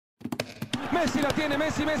Messi la tiene,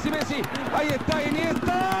 Messi. Ahí está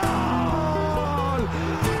Iniesta.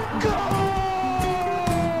 ¡Gol!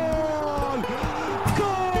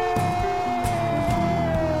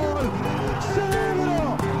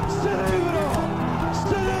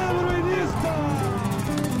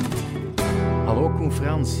 Hallo Koen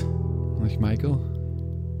Frans. Dag Michael.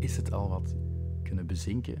 Is het al wat kunnen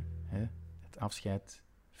bezinken? Hè? Het afscheid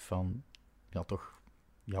van, ja toch,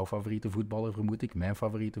 jouw favoriete voetballer vermoed ik, mijn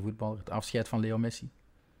favoriete voetballer. Het afscheid van Leo Messi.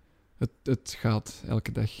 Het gaat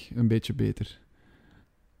elke dag een beetje beter.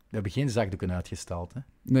 We hebben geen zakdoeken uitgestald, hè?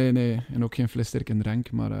 Nee. En ook geen fles sterke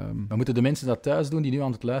drank, maar... Maar moeten de mensen dat thuis doen die nu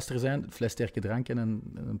aan het luisteren zijn? Fles sterke drank en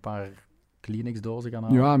een paar Kleenex-dozen gaan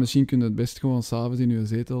halen? Ja, misschien kun je het best gewoon s'avonds in je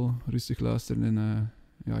zetel rustig luisteren en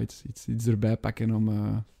iets erbij pakken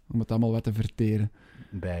om het allemaal wat te verteren.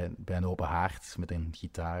 Bij een open haard met een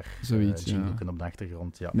gitaar, Zoiets, jingleken op de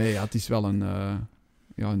achtergrond. Ja. Nee, het is wel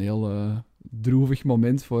een heel droevig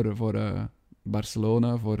moment voor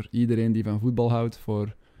Barcelona, voor iedereen die van voetbal houdt,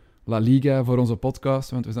 voor La Liga, voor onze podcast,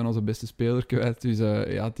 want we zijn onze beste speler kwijt. Dus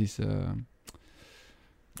het is...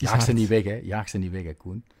 Jaag ze niet weg, hè? Jaag ze niet weg, hè,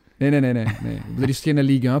 Koen? Nee. Er is geen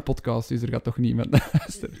Liga 1-podcast, dus er gaat toch niemand naar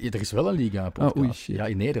luisteren. Ja, er is wel een Liga 1-podcast. Oei, shit. Ja,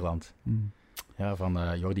 in Nederland. Ja,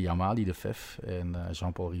 van Jordi Amali, de Fef, en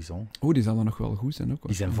Jean-Paul Rison. Die zal er nog wel goed zijn ook.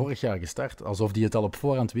 Die zijn vorig jaar gestart, alsof die het al op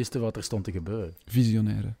voorhand wisten wat er stond te gebeuren.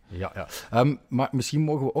 Visionaire. Ja. Maar misschien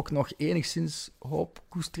mogen we ook nog enigszins hoop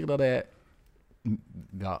koesteren dat hij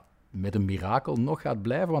met een mirakel nog gaat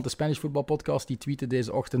blijven. Want de Spanish Football Podcast die tweette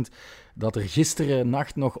deze ochtend dat er gisteren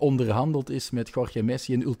nacht nog onderhandeld is met Jorge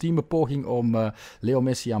Messi. Een ultieme poging om Leo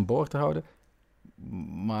Messi aan boord te houden.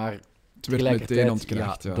 Maar het werd meteen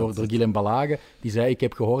ontkracht. Door Guillem Balague. Die zei, ik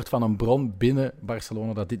heb gehoord van een bron binnen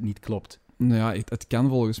Barcelona dat dit niet klopt. Nou ja, het kan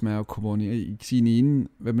volgens mij ook gewoon niet. Ik zie niet in.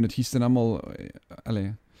 We hebben het gisteren allemaal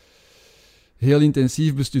heel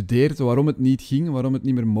intensief bestudeerd waarom het niet ging, waarom het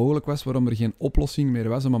niet meer mogelijk was, waarom er geen oplossing meer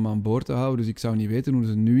was om hem aan boord te houden. Dus ik zou niet weten hoe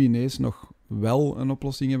ze nu ineens nog wel een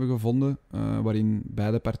oplossing hebben gevonden waarin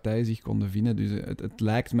beide partijen zich konden vinden. Dus het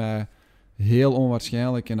lijkt mij heel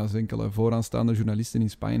onwaarschijnlijk, en als enkele vooraanstaande journalisten in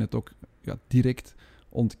Spanje het ook direct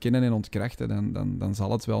ontkennen en ontkrachten, dan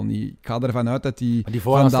zal het wel niet. Ik ga ervan uit dat die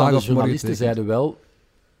vooraanstaande journalisten zeiden wel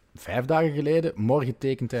 5 dagen geleden, morgen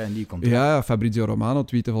tekent hij een nieuw contract. Ja, Fabrizio Romano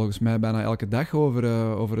tweette volgens mij bijna elke dag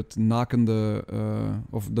over het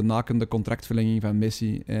de nakende contractverlenging van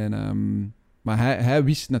Messi. Maar hij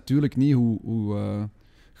wist natuurlijk niet hoe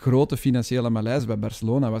groot de financiële malaise bij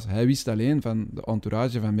Barcelona was. Hij wist alleen van de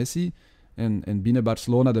entourage van Messi. En binnen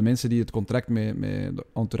Barcelona, de mensen die het contract met de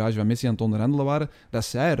entourage van Messi aan het onderhandelen waren, dat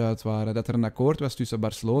zij eruit waren. Dat er een akkoord was tussen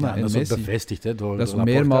Barcelona en Messi. Dat is ook bevestigd, hè, door dat is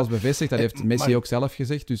Laporta. meermaals bevestigd. Dat heeft Messi ook zelf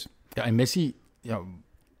gezegd. Dus. Ja, en Messi,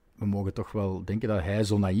 we mogen toch wel denken dat hij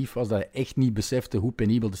zo naïef was, dat hij echt niet besefte hoe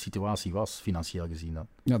penibel de situatie was, financieel gezien dan.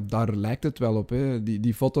 Ja, daar lijkt het wel op. Hè.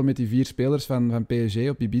 Die foto met die 4 spelers van PSG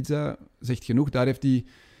op Ibiza zegt genoeg. Daar heeft hij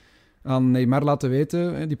aan Neymar laten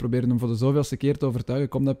weten, hè, die probeerde hem voor de zoveelste keer te overtuigen,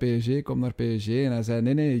 kom naar PSG. En hij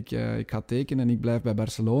zei, nee, ik ga tekenen en ik blijf bij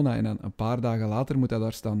Barcelona. En dan een paar dagen later moet hij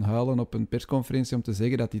daar staan huilen op een persconferentie om te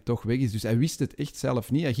zeggen dat hij toch weg is. Dus hij wist het echt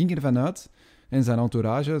zelf niet. Hij ging ervan uit, en zijn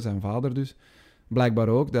entourage, zijn vader dus, blijkbaar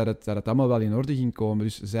ook, dat het allemaal wel in orde ging komen.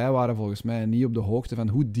 Dus zij waren volgens mij niet op de hoogte van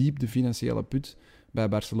hoe diep de financiële put bij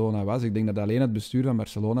Barcelona was. Ik denk dat alleen het bestuur van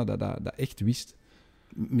Barcelona dat echt wist.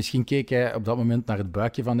 Misschien keek hij op dat moment naar het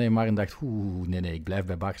buikje van Neymar en dacht, nee, ik blijf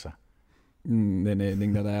bij Barça. Nee, ik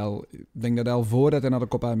denk dat hij al voordat hij naar de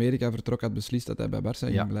Copa America vertrok had beslist dat hij bij Barça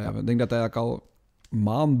ging blijven. Ik denk dat hij eigenlijk al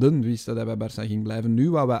maanden wist dat hij bij Barça ging blijven. Nu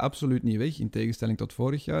wou hij absoluut niet weg, in tegenstelling tot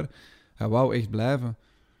vorig jaar. Hij wou echt blijven.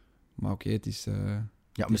 Maar oké, het is...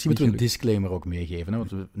 misschien moeten we een disclaimer ook meegeven, hè?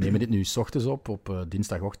 Want we nemen dit nu 's ochtends op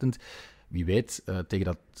dinsdagochtend. Wie weet, tegen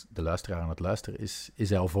dat de luisteraar aan het luisteren is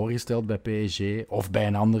hij al voorgesteld bij PSG of bij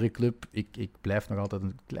een andere club. Ik blijf nog altijd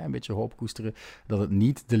een klein beetje hoop koesteren dat het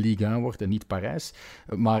niet de Ligue 1 wordt en niet Parijs.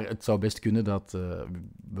 Maar het zou best kunnen dat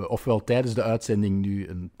we ofwel tijdens de uitzending nu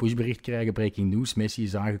een pushbericht krijgen, breaking news, Messi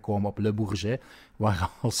is aangekomen op Le Bourget, waar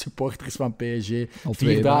al supporters van PSG al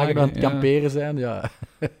 4 dagen aan het kamperen zijn. Ja.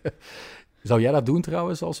 Zou jij dat doen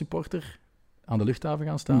trouwens als supporter? Aan de luchthaven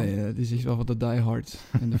gaan staan? Nee, het is echt wel voor de diehards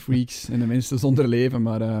en de freaks en de mensen zonder leven.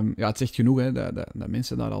 Maar het zegt genoeg hè, dat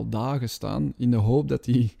mensen daar al dagen staan in de hoop dat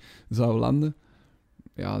hij zou landen.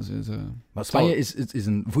 Ja, Maar Spanje is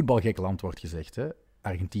een voetbalgek land, wordt gezegd. Hè?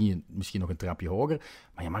 Argentinië misschien nog een trapje hoger.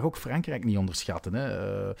 Maar je mag ook Frankrijk niet onderschatten.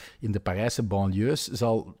 Hè? In de Parijse banlieues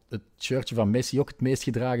zal het shirtje van Messi ook het meest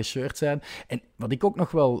gedragen shirt zijn. En wat ik ook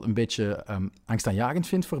nog wel een beetje angstaanjagend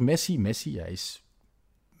vind voor Messi, hij is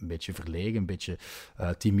een beetje verlegen, een beetje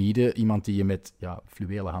timide. Iemand die je met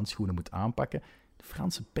fluwelen handschoenen moet aanpakken. De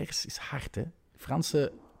Franse pers is hard, hè. De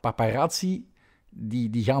Franse paparazzi,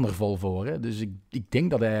 die gaan er vol voor. Hè. Dus ik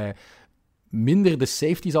denk dat hij minder de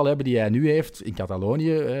safety zal hebben die hij nu heeft in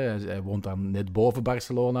Catalonië. Hij woont dan net boven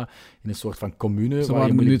Barcelona, in een soort van commune. Ze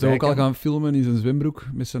waren nu ook al gaan filmen in zijn zwembroek,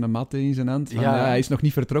 met zijn matte in zijn hand. Hij is nog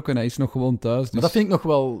niet vertrokken, hij is nog gewoon thuis. Dus... Maar dat vind ik nog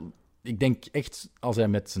wel... Ik denk echt, als hij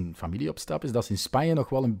met zijn familie op stap is, dat ze in Spanje nog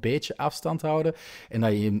wel een beetje afstand houden. En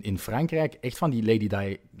dat je in Frankrijk echt van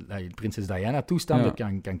die prinses Diana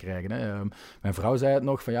toestanden kan krijgen. Hè. Mijn vrouw zei het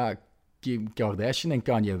nog, van Kim Kardashian en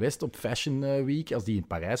Kanye West op Fashion Week, als die in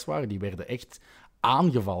Parijs waren, die werden echt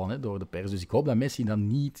aangevallen door de pers. Dus ik hoop dat Messi dan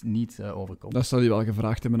niet overkomt. Dat zou hij wel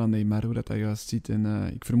gevraagd hebben aan Neymar, hoe dat juist ziet.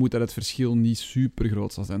 En ik vermoed dat het verschil niet super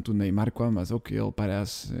groot zal zijn. Toen Neymar kwam, was ook heel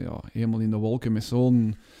Parijs helemaal in de wolken met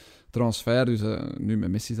zo'n transfer. Dus nu met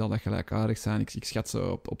Messi zal dat gelijkaardig zijn. Ik schat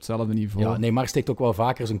ze op hetzelfde niveau. Ja, Neymar steekt ook wel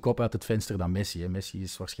vaker zijn kop uit het venster dan Messi. Hè. Messi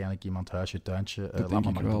is waarschijnlijk iemand huisje, tuintje. Dat denk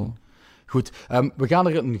ik wel. Doen. Goed, we gaan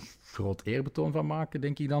er een groot eerbetoon van maken,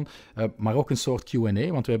 denk ik dan. Maar ook een soort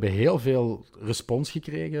Q&A, want we hebben heel veel respons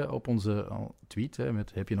gekregen op onze tweet.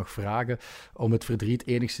 Met heb je nog vragen om het verdriet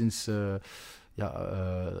enigszins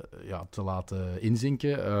te laten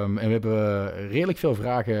inzinken. En we hebben redelijk veel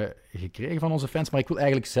vragen gekregen van onze fans, maar ik wil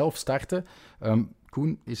eigenlijk zelf starten.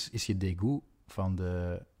 Koen, is je dégoût van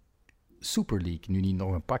de Super League nu niet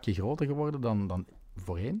nog een pakje groter geworden dan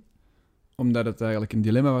voorheen? Omdat het eigenlijk een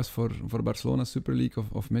dilemma was voor Barcelona, Super League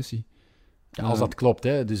of Messi. Ja, als dat klopt,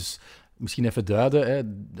 hè. Dus misschien even duiden. Hè.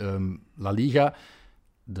 La Liga,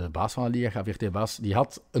 de baas van La Liga, Javier Tebas, die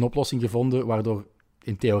had een oplossing gevonden waardoor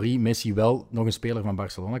in theorie Messi wel nog een speler van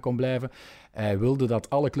Barcelona kon blijven. Hij wilde dat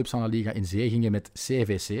alle clubs van La Liga in zee gingen met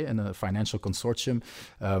CVC, een Financial Consortium.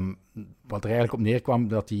 Wat er eigenlijk op neerkwam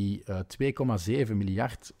dat die 2,7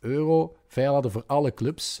 miljard euro veil hadden voor alle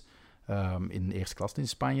clubs in de eerste klasse in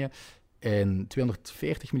Spanje. En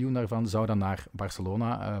 240 miljoen daarvan zou dan naar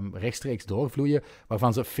Barcelona rechtstreeks doorvloeien,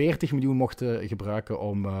 waarvan ze 40 miljoen mochten gebruiken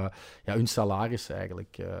om hun salaris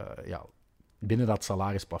eigenlijk binnen dat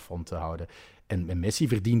salarisplafond te houden. En Messi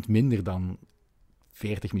verdient minder dan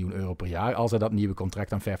 40 miljoen euro per jaar als hij dat nieuwe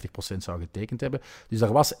contract aan 50% zou getekend hebben. Dus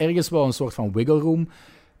daar was ergens wel een soort van wiggle room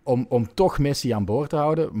om toch Messi aan boord te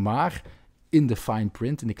houden, maar in de fine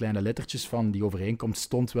print, in de kleine lettertjes van die overeenkomst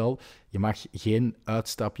stond wel, je mag geen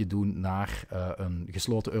uitstapje doen naar een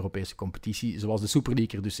gesloten Europese competitie, zoals de Super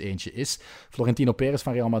League er dus eentje is. Florentino Perez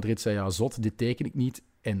van Real Madrid zei, zot, dit teken ik niet.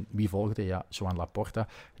 En wie volgde? Joan Laporta,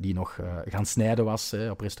 die nog gaan snijden was,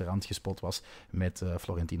 op restaurant gespot was met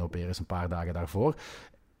Florentino Perez een paar dagen daarvoor.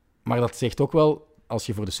 Maar dat zegt ook wel, als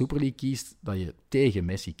je voor de Super League kiest, dat je tegen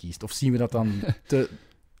Messi kiest. Of zien we dat dan te...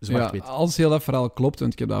 zwart-wit. Als heel dat verhaal klopt,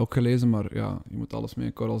 want ik heb dat ook gelezen, maar je moet alles met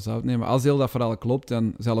een korrel zout nemen. Als heel dat verhaal klopt,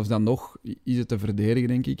 dan zelfs dan nog is het te verdedigen,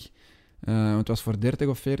 denk ik. Want het was voor 30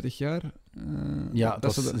 of 40 jaar.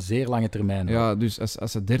 Dat is een zeer lange termijn. Ja, dus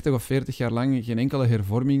als ze 30 of 40 jaar lang geen enkele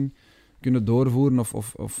hervorming kunnen doorvoeren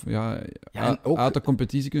uit de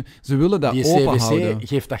competitie kunnen... Ze willen dat openhouden. Die CVC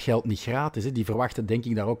geeft dat geld niet gratis. Hè. Die verwachten, denk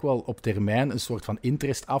ik, daar ook wel op termijn een soort van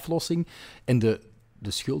interestaflossing. En de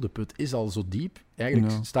schuldenput is al zo diep.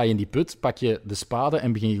 Eigenlijk sta je in die put, pak je de spade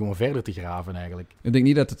en begin je gewoon verder te graven eigenlijk. Ik denk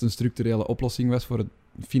niet dat het een structurele oplossing was voor het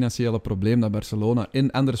financiële probleem dat Barcelona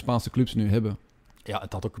en andere Spaanse clubs nu hebben. Ja,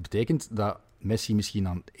 het had ook betekend dat Messi misschien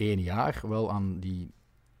aan 1 jaar wel aan die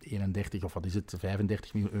 31 of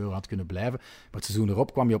 35 miljoen euro had kunnen blijven. Maar het seizoen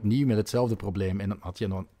erop kwam je opnieuw met hetzelfde probleem. En dan had je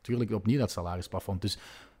natuurlijk opnieuw dat salarisplafond. Dus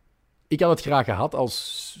ik had het graag gehad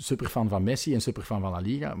als superfan van Messi en superfan van La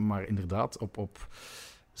Liga, maar inderdaad, op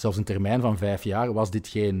zelfs een termijn van 5 jaar was dit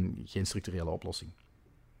geen structurele oplossing.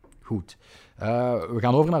 Goed. We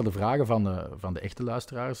gaan over naar de vragen van de echte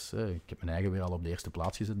luisteraars. Ik heb mijn eigen weer al op de eerste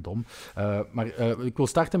plaats gezet, dom. Maar ik wil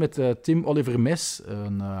starten met Tim Oliver Mes,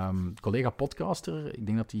 een collega-podcaster. Ik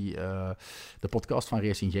denk dat hij de podcast van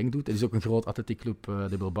Racing Genk doet. Hij is ook een groot Athletic Club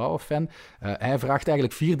de Bilbao-fan. Hij vraagt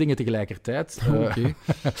eigenlijk 4 dingen tegelijkertijd.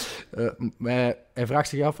 Hij vraagt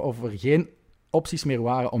zich af of er geen opties meer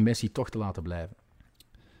waren om Messi toch te laten blijven.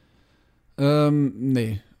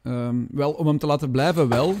 Nee. Wel, om hem te laten blijven,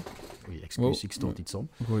 wel. Oei, excuus, ik stoot iets om.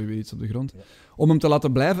 Gooi je weer iets op de grond. Ja. Om hem te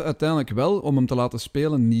laten blijven, uiteindelijk wel. Om hem te laten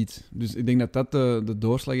spelen, niet. Dus ik denk dat dat de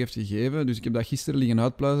doorslag heeft gegeven. Dus ik heb dat gisteren liggen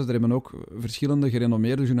uitpluizen. Er hebben ook verschillende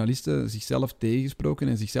gerenommeerde journalisten zichzelf tegengesproken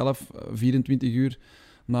en zichzelf 24 uur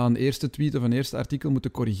na een eerste tweet of een eerste artikel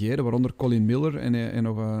moeten corrigeren, waaronder Colin Miller en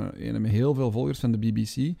nog een met heel veel volgers van de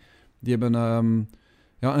BBC. Die hebben...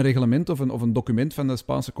 een reglement of een document van de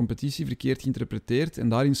Spaanse competitie verkeerd geïnterpreteerd. En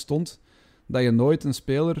daarin stond dat je nooit een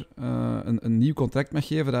speler een nieuw contract mag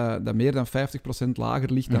geven dat meer dan 50%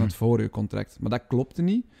 lager ligt dan het vorige contract. Maar dat klopte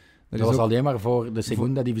niet. Dat was ook alleen maar voor de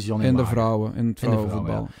Segunda Division en de vrouwen, en het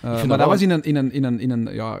vrouwenvoetbal. Ja. Maar dat was in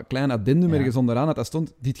een klein addendum ergens onderaan dat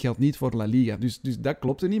stond, dit geldt niet voor La Liga. Dus dat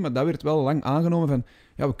klopte niet, maar dat werd wel lang aangenomen van,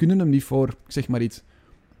 ja, we kunnen hem niet voor, ik zeg maar iets,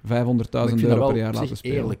 €500.000 per jaar laten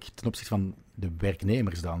spelen. Eerlijk, ten opzichte van de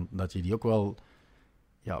werknemers dan, dat je die ook wel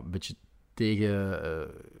een beetje tegen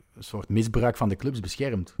een soort misbruik van de clubs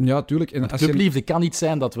beschermt. Ja, tuurlijk. En clubliefde kan niet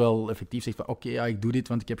zijn dat wel effectief zegt van oké, ik doe dit,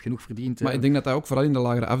 want ik heb genoeg verdiend. Maar ik denk dat dat ook vooral in de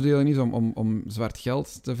lagere afdeling is om zwart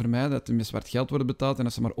geld te vermijden, dat er met zwart geld worden betaald en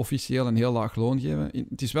dat ze maar officieel een heel laag loon geven.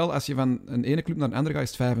 Het is wel, als je van een ene club naar een andere gaat,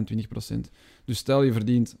 is het 25%. Dus stel je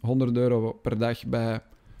verdient €100 per dag bij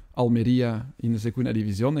Almeria in de Segunda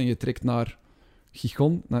Division en je trekt naar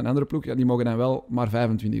Gijon, naar een andere ploeg, die mogen dan wel maar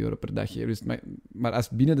 €25 per dag geven. Dus, maar als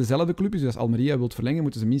het binnen dezelfde club is, dus als Almeria wilt verlengen,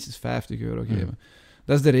 moeten ze minstens €50 geven.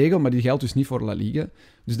 Dat is de regel, maar die geldt dus niet voor La Liga.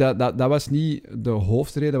 Dus dat was niet de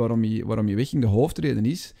hoofdreden waarom je wegging. De hoofdreden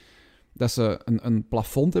is dat ze een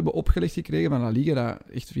plafond hebben opgelegd gekregen van La Liga, dat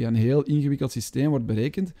echt via een heel ingewikkeld systeem wordt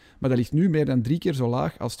berekend. Maar dat ligt nu meer dan 3 keer zo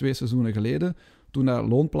laag als 2 seizoenen geleden, toen dat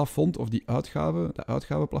loonplafond, of dat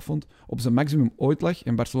uitgavenplafond, op zijn maximum ooit lag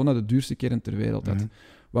en Barcelona de duurste kern ter wereld had.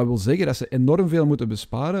 Wat wil zeggen dat ze enorm veel moeten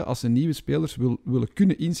besparen als ze nieuwe spelers willen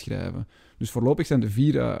kunnen inschrijven. Dus voorlopig zijn de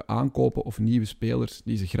 4 aankopen of nieuwe spelers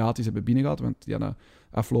die ze gratis hebben binnengehaald, want die hadden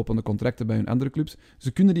aflopende contracten bij hun andere clubs.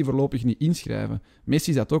 Ze kunnen die voorlopig niet inschrijven.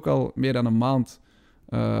 Messi zat ook al meer dan een maand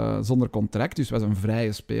zonder contract, dus was een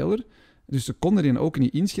vrije speler. Dus ze konden die ook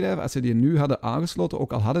niet inschrijven als ze die nu hadden aangesloten,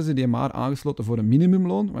 ook al hadden ze die maar aangesloten voor een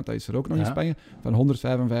minimumloon, want dat is er ook nog in Spanje, van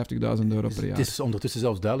 €155.000 per jaar. Het is ondertussen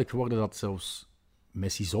zelfs duidelijk geworden dat zelfs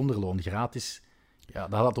Messi zonder loon gratis,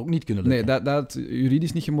 dat had ook niet kunnen lukken. Nee, dat had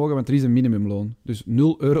juridisch niet gemogen, want er is een minimumloon. Dus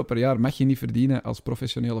 €0 per jaar mag je niet verdienen als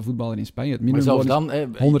professionele voetballer in Spanje. Het minimumloon maar zelfs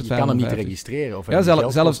dan, je kan hem niet registreren. Of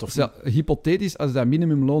zelfs hypothetisch, als dat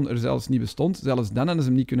minimumloon er zelfs niet bestond, zelfs dan hadden ze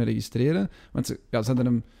hem niet kunnen registreren, want ze hadden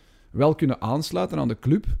hem wel kunnen aansluiten aan de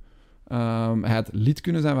club. Hij had lid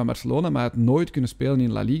kunnen zijn van Barcelona, maar hij had nooit kunnen spelen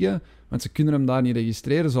in La Liga, want ze kunnen hem daar niet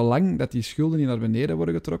registreren zolang dat die schulden niet naar beneden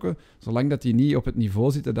worden getrokken, zolang dat die niet op het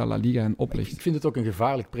niveau zitten dat La Liga hen oplegt. Ik vind het ook een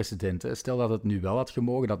gevaarlijk precedent. Hè. Stel dat het nu wel had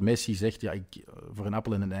gemogen, dat Messi zegt, voor een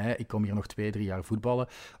appel en een ei, ik kom hier nog 2-3 jaar voetballen,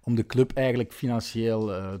 om de club eigenlijk financieel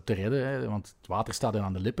te redden, hè, want het water staat hen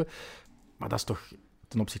aan de lippen. Maar dat is toch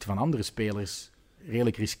ten opzichte van andere spelers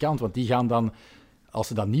redelijk riskant, want die gaan dan, als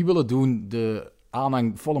ze dat niet willen doen, de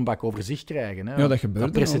aanhang vol een bak over zich krijgen. Hè? Ja, dat gebeurt.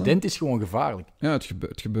 Dat precedent is gewoon gevaarlijk. Ja,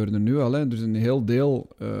 het gebeurde nu al. Hè. Dus een heel deel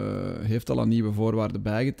heeft al aan nieuwe voorwaarden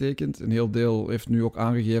bijgetekend. Een heel deel heeft nu ook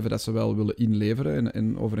aangegeven dat ze wel willen inleveren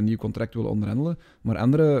en over een nieuw contract willen onderhandelen. Maar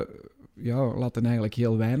anderen laten eigenlijk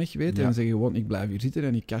heel weinig weten en zeggen gewoon, ik blijf hier zitten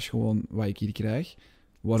en ik cash gewoon wat ik hier krijg.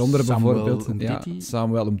 Waaronder bijvoorbeeld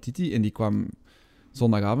Samuel Umtiti. En die kwam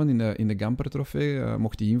zondagavond in de Gamper-trofee,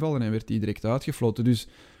 mocht hij invallen en werd hij direct uitgefloten. Dus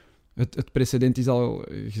het precedent is al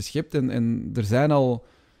geschept en er zijn al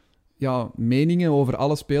meningen over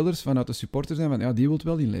alle spelers vanuit de supporters zijn van die wil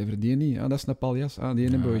wel inleveren, die niet. Dat is een paljas, die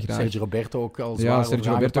hebben we graag. Sergio Roberto ook al zwaar. Ja,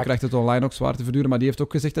 Sergio Roberto krijgt het online ook zwaar te verduren, maar die heeft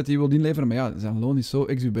ook gezegd dat hij wil inleveren. Maar zijn loon is zo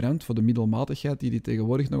exuberant voor de middelmatigheid die hij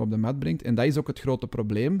tegenwoordig nog op de mat brengt. En dat is ook het grote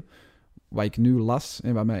probleem, wat ik nu las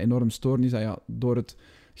en wat mij enorm stoort, is dat door het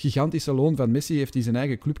gigantische loon van Messi heeft hij zijn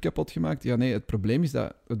eigen club kapot gemaakt. Ja, nee, het probleem is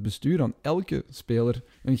dat het bestuur aan elke speler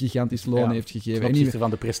een gigantisch loon heeft gegeven. Ten opzichte van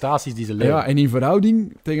de prestaties die ze leveren. Ja, en in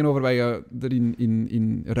verhouding tegenover wat je er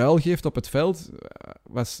in ruil geeft op het veld,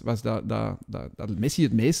 was dat Messi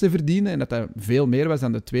het meeste verdiende en dat hij veel meer was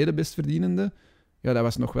dan de tweede best verdienende. Ja, dat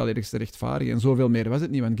was nog wel ergens te rechtvaardigen. En zoveel meer was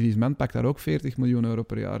het niet, want Griezmann pakt daar ook €40 miljoen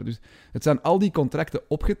per jaar. Dus het zijn al die contracten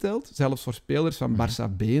opgeteld, zelfs voor spelers van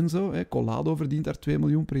Barça B en zo. Collado verdient daar €2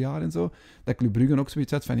 miljoen per jaar en zo. Dat Club Brugge ook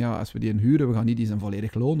zoiets had van, als we die huren, we gaan niet zijn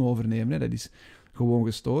volledig loon overnemen. Dat is gewoon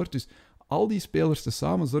gestoord. Dus al die spelers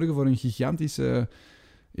tezamen zorgen voor een gigantische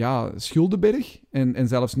schuldenberg. En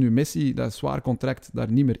zelfs nu Messi, dat zwaar contract,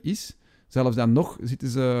 daar niet meer is. Zelfs dan nog zitten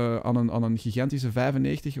ze aan een gigantische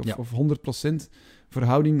 95 of 100%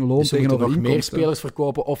 verhouding loon dus tegenover inkomsten. Nog meer spelers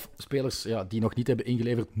verkopen of spelers die nog niet hebben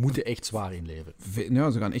ingeleverd, moeten echt zwaar inleveren.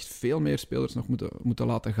 Ze gaan echt veel meer spelers nog moeten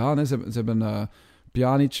laten gaan. Hè. Ze hebben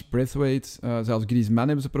Pjanic, Braithwaite, zelfs Griezmann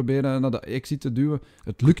hebben ze proberen naar de exit te duwen.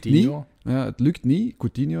 Het lukt niet. Ja, het lukt niet.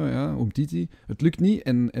 Coutinho, Umtiti. Het lukt niet.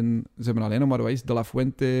 En ze hebben alleen nog maar De La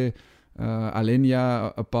Fuente,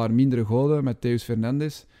 Alenia, een paar mindere goden met Theus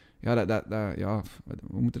Fernandes. Ja,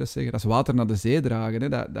 hoe moet je dat zeggen? Dat is water naar de zee dragen. Hè?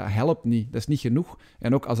 Dat helpt niet. Dat is niet genoeg.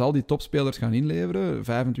 En ook als al die topspelers gaan inleveren,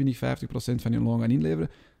 25-50% van hun loon gaan inleveren,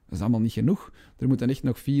 Dat is allemaal niet genoeg. Er moeten echt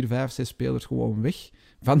nog 4, 5, 6 spelers gewoon weg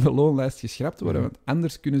van de loonlijst geschrapt worden, want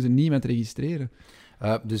anders kunnen ze niemand registreren.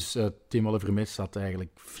 Dus Tim Oliver Mees had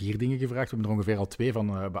eigenlijk 4 dingen gevraagd. We hebben er ongeveer al 2 van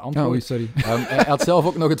beantwoord. Oei, sorry. Hij had zelf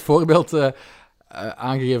ook nog het voorbeeld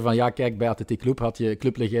aangegeven van, ja, kijk, bij Athletic Club had je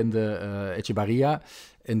clublegende Echevarria.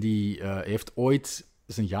 En die heeft ooit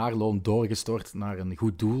zijn jaarloon doorgestort naar een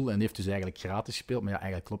goed doel en heeft dus eigenlijk gratis gespeeld. Maar ja,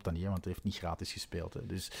 eigenlijk klopt dat niet, want hij heeft niet gratis gespeeld. Hè.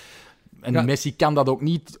 Dus... En Messi kan dat ook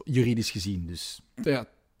niet, juridisch gezien. Dus... Ja,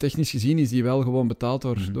 technisch gezien is hij wel gewoon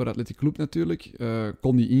betaald door Athletic Club natuurlijk.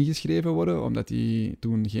 Kon hij ingeschreven worden, omdat hij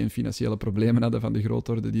toen geen financiële problemen hadden van de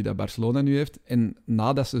grootorde die dat Barcelona nu heeft. En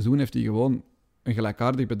na dat seizoen heeft hij gewoon een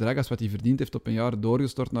gelijkaardig bedrag als wat hij verdiend heeft op een jaar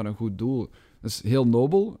doorgestort naar een goed doel. Dat is heel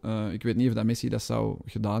nobel. Ik weet niet of dat Messi dat zou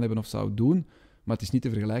gedaan hebben of zou doen. Maar het is niet te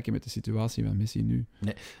vergelijken met de situatie van Messi nu.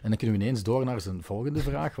 Nee. En dan kunnen we ineens door naar zijn volgende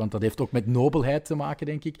vraag, want dat heeft ook met nobelheid te maken,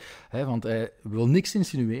 denk ik. Want hij wil niks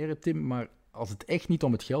insinueren, Tim, maar als het echt niet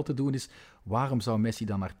om het geld te doen is, waarom zou Messi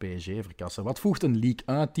dan naar PSG verkassen? Wat voegt een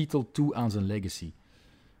Ligue 1-titel toe aan zijn legacy?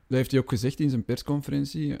 Dat heeft hij ook gezegd in zijn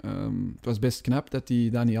persconferentie. Het was best knap dat hij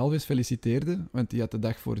Dani Alves feliciteerde, want die had de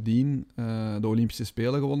dag voordien de Olympische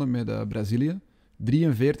Spelen gewonnen met Brazilië.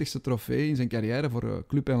 43e trofee in zijn carrière voor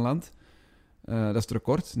club en land. Dat is het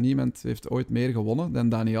record. Niemand heeft ooit meer gewonnen dan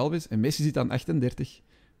Dani Alves. En Messi zit aan 38.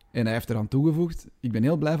 En hij heeft eraan toegevoegd, ik ben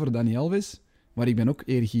heel blij voor Dani Alves, maar ik ben ook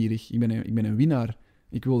eergierig. Ik ben een winnaar.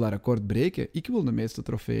 Ik wil dat record breken. Ik wil de meeste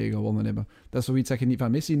trofeeën gewonnen hebben. Dat is zoiets dat je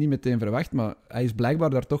van Messi niet meteen verwacht, maar hij is blijkbaar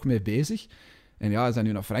daar toch mee bezig. En ja, als hij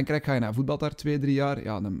nu naar Frankrijk gaat en hij voetbalt daar 2-3 jaar,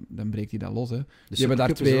 ja, dan breekt hij dat los. Hè. De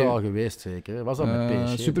Supercup is er al geweest, zeker? Was dat met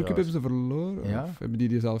PSG? Supercup hebben ze verloren. Ja? Of hebben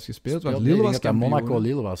die zelfs gespeeld? Want Lille was kampioen.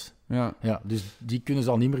 Monaco-Lille was. Ja. Dus die kunnen ze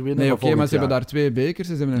al niet meer winnen. Nee, oké, maar ze hebben daar 2 bekers.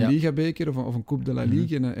 Ze hebben een Liga-beker of een Coupe de la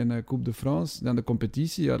Ligue en een Coupe de France. Dan de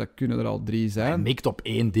competitie, ja, dat kunnen er al 3 zijn. Hij mikt op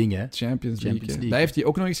 1 ding, hè. Champions League. Daar heeft hij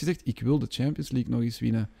ook nog eens gezegd, ik wil de Champions League nog eens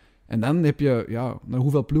winnen. En dan heb je, naar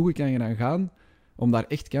hoeveel ploegen kan je dan gaan om daar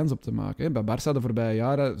echt kans op te maken? Hè? Bij Barça de voorbije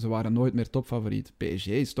jaren, ze waren nooit meer topfavoriet. PSG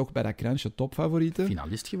is toch bij dat kransje topfavorieten.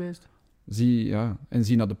 Finalist geweest.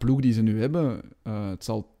 Zie naar de ploeg die ze nu hebben. Het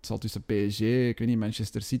zal tussen PSG, ik weet niet,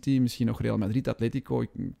 Manchester City, misschien nog Real Madrid, Atletico,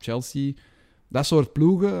 Chelsea. Dat soort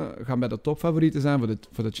ploegen gaan bij de topfavorieten zijn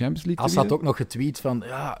voor de Champions League. As had ook nog getweet van,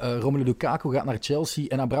 Romelu Lukaku gaat naar Chelsea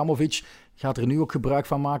en Abramovich gaat er nu ook gebruik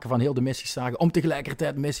van maken van heel de Messi-saga om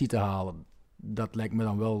tegelijkertijd Messi te halen. Dat lijkt me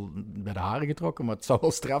dan wel bij de haren getrokken, maar het zou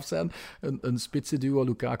wel straf zijn. Een spitse duo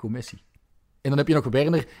Lukaku-Messi. En dan heb je nog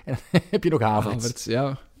Werner en dan heb je nog Havertz.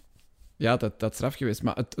 Ja, dat is straf geweest.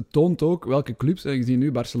 Maar het toont ook welke clubs, je ziet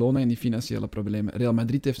nu Barcelona in die financiële problemen. Real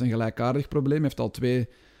Madrid heeft een gelijkaardig probleem, heeft al 2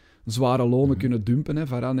 zware lonen kunnen dumpen. Hè.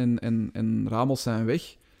 Varane en Ramos zijn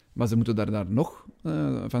weg. Maar ze moeten daar nog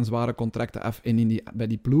van zware contracten af. En bij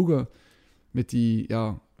die ploegen, met die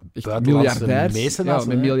echt miljardairs,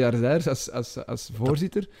 met miljardairs als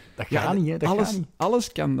voorzitter. Dat gaat niet, hè.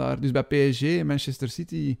 Alles kan daar. Dus bij PSG en Manchester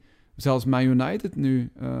City, zelfs Man United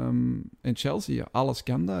nu en Chelsea, alles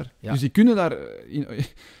kan daar. Ja. Dus die kunnen daar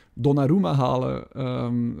Donnarumma halen,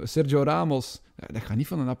 Sergio Ramos. Dat gaat niet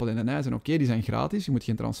van een appel en een ei zijn. Oké, die zijn gratis, je moet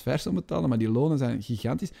geen transfers om betalen, maar die lonen zijn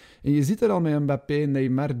gigantisch. En je zit er al met Mbappé,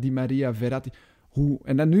 Neymar, Di Maria, Verratti.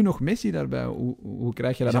 En dan nu nog Messi daarbij. Hoe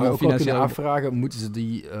krijg je dat dan financieel? Je zou ook kunnen afvragen, moeten ze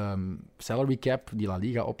die salary cap die La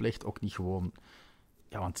Liga oplegt ook niet gewoon...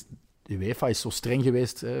 Ja, want de UEFA is zo streng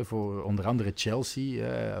geweest voor onder andere Chelsea.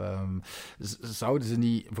 Zouden ze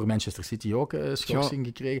niet, voor Manchester City ook schorsing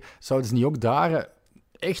gekregen, zouden ze niet ook daar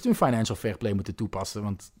echt een financial fair play moeten toepassen?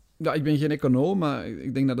 Want... Ja, ik ben geen econoom, maar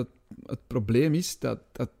ik denk dat het probleem is dat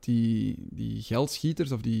die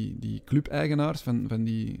geldschieters of die clubeigenaars van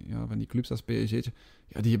die clubs als PSG,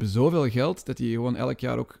 die hebben zoveel geld dat die gewoon elk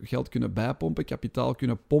jaar ook geld kunnen bijpompen, kapitaal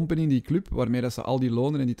kunnen pompen in die club, waarmee dat ze al die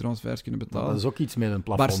lonen en die transfers kunnen betalen. Maar dat is ook iets met een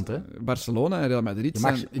plafond, hè? Barcelona en Real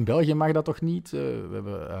Madrid in België mag dat toch niet? We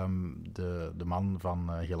hebben de man van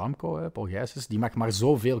Gelamco, Paul Gijsens, die mag maar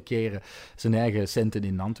zoveel keren zijn eigen centen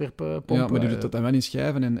in Antwerpen pompen. Ja, maar die doet dat dan wel in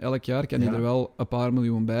schijven en elk jaar kan hij er wel een paar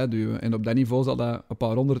miljoen bij duwen. En op dat niveau zal dat een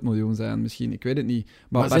paar 100 miljoen zijn misschien, ik weet het niet.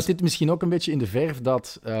 Maar zit dit misschien ook een beetje in de verf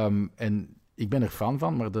dat... en ik ben er fan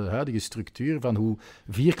van, maar de huidige structuur van hoe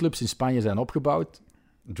 4 clubs in Spanje zijn opgebouwd,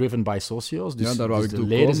 driven by socios, dus, dus de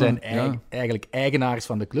leden zijn eigenlijk eigenaars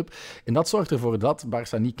van de club. En dat zorgt ervoor dat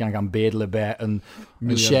Barça niet kan gaan bedelen bij een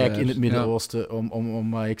sheik in het Midden-Oosten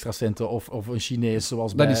om extra centen of een Chinees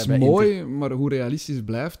zoals bij Inter. Dat is mooi, maar hoe realistisch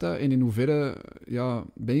blijft dat? En in hoeverre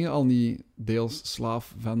ben je al niet deels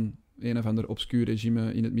slaaf van een of ander obscuur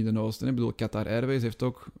regime in het Midden-Oosten. Ik bedoel, Qatar Airways heeft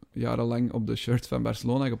ook jarenlang op de shirt van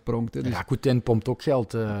Barcelona gepronkt. Hè. Dus, Rakuten pompt ook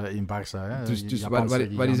geld in Barça. Hè. Dus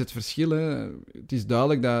waar is het verschil? Hè? Het is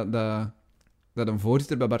duidelijk dat een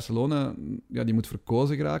voorzitter bij Barcelona, die moet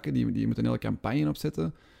verkozen geraken, die moet een hele campagne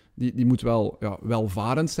opzetten. Die moet wel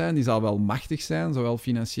welvarend zijn, die zal wel machtig zijn, zowel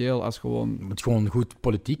financieel als gewoon... Je moet gewoon goed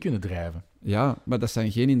politiek kunnen drijven. Ja, maar dat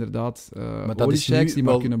zijn geen inderdaad oliesheiks die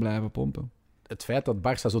maar kunnen blijven pompen. Het feit dat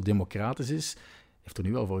Barça zo democratisch is, heeft er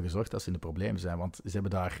nu wel voor gezorgd dat ze in de problemen zijn. Want ze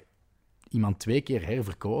hebben daar iemand 2 keer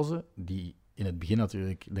herverkozen, die in het begin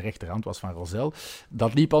natuurlijk de rechterhand was van Rosell.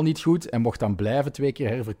 Dat liep al niet goed en mocht dan blijven 2 keer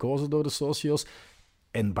herverkozen door de socio's.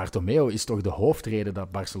 En Bartomeu is toch de hoofdreden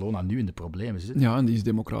dat Barcelona nu in de problemen zit. Ja, en die is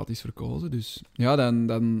democratisch verkozen. Dus ja,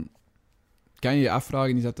 dan kan je je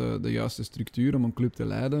afvragen, is dat de juiste structuur om een club te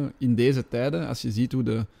leiden? In deze tijden, als je ziet hoe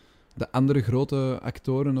de andere grote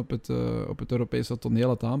actoren op het Europese toneel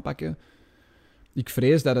het aanpakken. Ik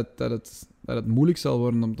vrees dat het moeilijk zal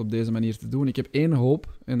worden om het op deze manier te doen. Ik heb 1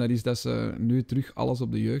 hoop, en dat is dat ze nu terug alles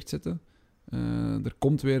op de jeugd zetten. Er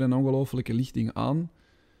komt weer een ongelofelijke lichting aan.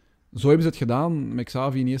 Zo hebben ze het gedaan met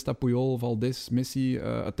Xavi, Iniesta, Puyol, Valdes, Messi.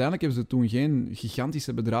 Uiteindelijk hebben ze toen geen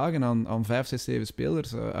gigantische bedragen aan 5, 6, 7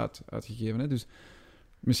 spelers uitgegeven. Hè. Dus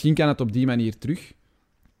misschien kan het op die manier terug.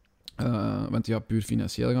 Want ja, puur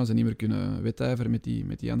financieel gaan ze niet meer kunnen wedijveren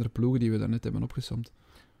met die andere ploegen die we daarnet hebben opgesomd.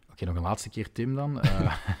 Oké, nog een laatste keer Tim dan.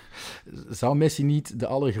 Zou Messi niet de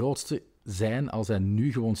allergrootste zijn als hij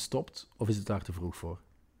nu gewoon stopt? Of is het daar te vroeg voor?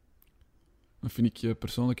 Dat vind ik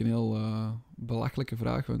persoonlijk een heel belachelijke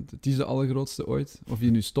vraag, want het is de allergrootste ooit. Of hij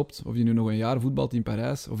nu stopt, of hij nu nog een jaar voetbalt in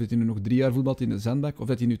Parijs, of dat hij nu nog 3 jaar voetbalt in de Zandbak, of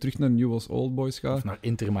dat hij nu terug naar Newell's Old Boys gaat. Of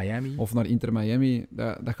naar Inter Miami.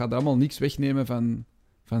 Dat gaat allemaal niks wegnemen van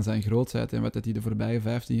zijn grootheid en wat hij de voorbije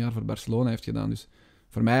 15 jaar voor Barcelona heeft gedaan. Dus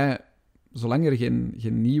voor mij, zolang er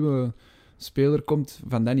geen nieuwe speler komt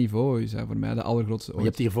van dat niveau, is hij voor mij de allergrootste ooit. Je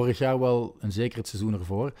hebt hier vorig jaar wel, en zeker het seizoen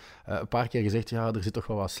ervoor, een paar keer gezegd, ja, er zit toch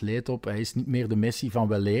wel wat sleet op. Hij is niet meer de Messi van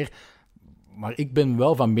weleer. Maar ik ben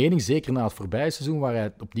wel van mening, zeker na het voorbije seizoen, waar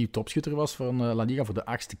hij opnieuw topschutter was van La Liga voor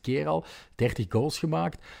de 8e keer al, 30 goals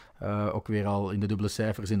gemaakt, ook weer al in de dubbele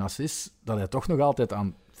cijfers in assists, dat hij toch nog altijd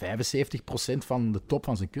aan 75% van de top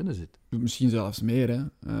van zijn kunnen zit. Misschien zelfs meer, hè.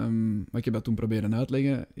 Maar ik heb dat toen proberen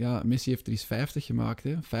uitleggen. Ja, Messi heeft er eens 50 gemaakt,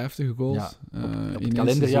 hè. 50 goals. Ja, op het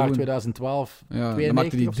kalenderjaar 2012, ja, dan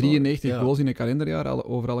maakte hij 93 goals in een kalenderjaar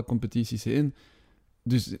over alle competities heen.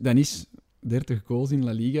 Dus dan is 30 goals in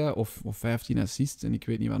La Liga of 15 assists en ik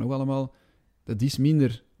weet niet wat nog allemaal. Dat is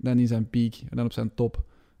minder dan in zijn piek en dan op zijn top.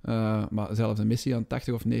 Maar zelfs een Messi aan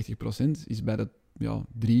 80 of 90% is bij de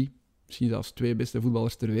 3, misschien zelfs 2 beste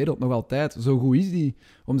voetballers ter wereld nog altijd. Zo goed is die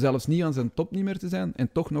om zelfs niet aan zijn top niet meer te zijn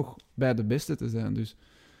en toch nog bij de beste te zijn. Dus,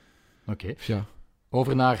 Oké. Ja.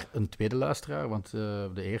 Over naar een tweede luisteraar, want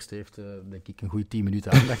de eerste heeft, denk ik, een goede 10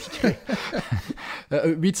 minuten aandacht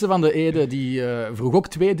gekregen. Wietse van de Ede die vroeg ook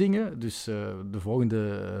 2 dingen, dus de volgende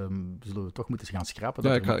zullen we toch moeten gaan schrappen,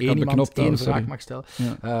 dat er maar 1 iemand 1 vraag mag stellen.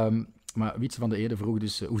 Ja. Maar Wietse van de Ede vroeg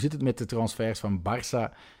dus, hoe zit het met de transfers van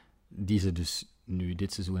Barça, die ze dus nu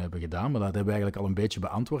dit seizoen hebben gedaan, maar dat hebben we eigenlijk al een beetje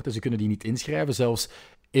beantwoord. En ze kunnen die niet inschrijven, zelfs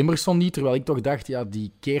Emerson niet, terwijl ik toch dacht, ja,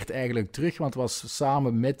 die keert eigenlijk terug, want het was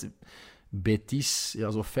samen met Betis,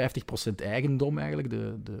 ja, zo 50% eigendom eigenlijk.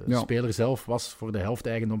 De speler zelf was voor de helft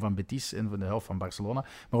eigendom van Betis en voor de helft van Barcelona.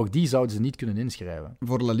 Maar ook die zouden ze niet kunnen inschrijven.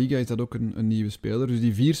 Voor La Liga is dat ook een nieuwe speler. Dus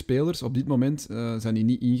die 4 spelers, op dit moment zijn die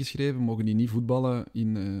niet ingeschreven, mogen die niet voetballen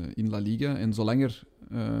in La Liga. En zolang er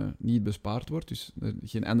niet bespaard wordt, dus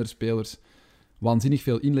geen andere spelers waanzinnig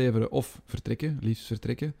veel inleveren of vertrekken, liefst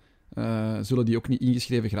vertrekken, zullen die ook niet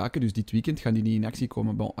ingeschreven geraken. Dus dit weekend gaan die niet in actie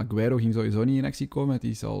komen. Bon, Aguero ging sowieso niet in actie komen.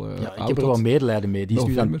 Die is al ik heb er wel medelijden mee. Die is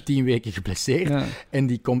nu dan 10 weken geblesseerd. Ja. En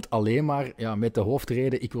die komt alleen maar met de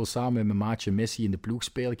hoofdreden, ik wil samen met mijn maatje Messi in de ploeg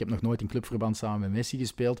spelen. Ik heb nog nooit in clubverband samen met Messi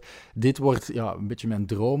gespeeld. Dit wordt een beetje mijn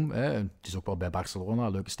droom. Hè. Het is ook wel bij Barcelona,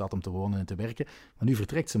 een leuke stad om te wonen en te werken. Maar nu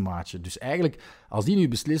vertrekt zijn maatje. Dus eigenlijk, als die nu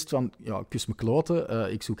beslist van, kus me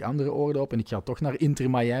kloten, ik zoek andere oorden op en ik ga toch naar Inter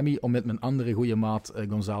Miami om met mijn andere goede maat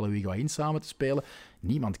Gonzalo Higuaín samen te spelen.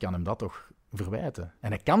 Niemand kan hem dat toch verwijten. En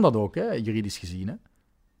hij kan dat ook, hè, juridisch gezien.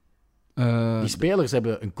 Hè. Die spelers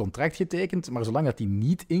hebben een contract getekend, maar zolang dat die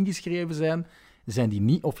niet ingeschreven zijn, zijn die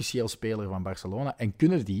niet officieel speler van Barcelona en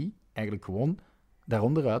kunnen die eigenlijk gewoon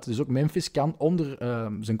daaronder uit. Dus ook Memphis kan onder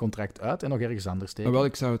zijn contract uit en nog ergens anders tekenen. Wel,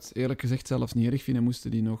 ik zou het eerlijk gezegd zelfs niet erg vinden,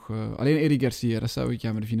 moesten die nog... Alleen Eric Garcia, dat zou ik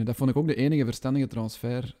jammer vinden. Dat vond ik ook de enige verstandige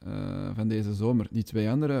transfer van deze zomer. Die 2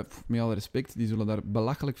 anderen, met alle respect, die zullen daar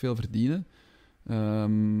belachelijk veel verdienen.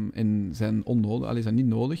 En zijn onnodig, zijn niet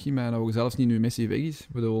nodig in mijn ogen. Zelfs niet nu Messi weg is.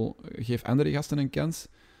 Ik bedoel, geef andere gasten een kans.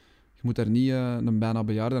 Je moet daar niet een bijna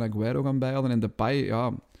bejaarde Aguero gaan bijhalen. En Depay,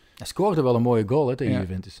 ja... Hij scoorde wel een mooie goal hè, tegen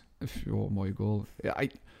Juventus. Mooie goal. Ja,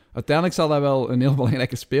 uiteindelijk zal dat wel een heel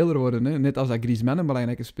belangrijke speler worden. Hè? Net als dat Griezmann een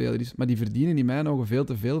belangrijke speler is. Maar die verdienen in mijn ogen veel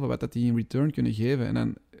te veel van wat die in return kunnen geven. En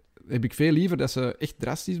dan heb ik veel liever dat ze echt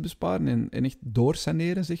drastisch besparen en echt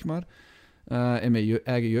doorsaneren, zeg maar. En met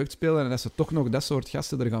eigen jeugd spelen. En dat ze toch nog dat soort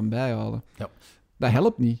gasten er gaan bijhalen. Ja. Dat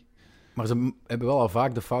helpt niet. Maar ze hebben wel al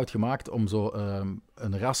vaak de fout gemaakt om zo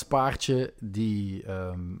een raspaardje die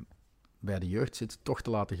bij de jeugd zit, toch te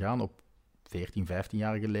laten gaan op 14,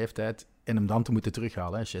 15-jarige leeftijd en hem dan te moeten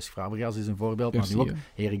terughalen. Hè. Cesc Fabregas is een voorbeeld, Garcia. maar nu ook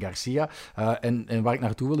Eric Garcia. En waar ik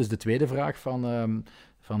naartoe wil is de tweede vraag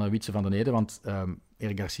van Wietse van den Ede, want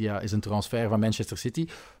Eric Garcia is een transfer van Manchester City.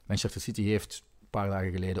 Manchester City heeft een paar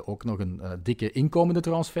dagen geleden ook nog een dikke inkomende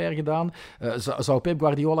transfer gedaan. Zou Pep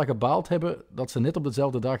Guardiola gebaald hebben dat ze net op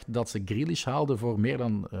dezelfde dag dat ze Grealish haalden voor meer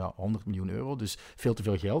dan 100 miljoen euro, dus veel te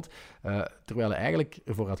veel geld, terwijl hij eigenlijk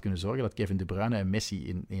ervoor had kunnen zorgen dat Kevin De Bruyne en Messi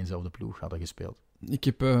in éénzelfde ploeg hadden gespeeld. Ik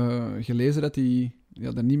heb gelezen dat hij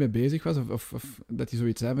daar niet mee bezig was, of dat hij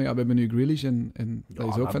zoiets zei van, we hebben nu Grealish en dat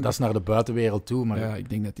is ook van... Dat is naar de buitenwereld toe, maar... Ja, ik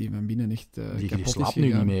denk dat hij van binnen echt die slaapt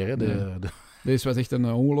nu niet meer, hè. Deze was echt een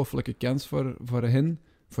ongelofelijke kans voor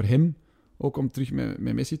hem, ook om terug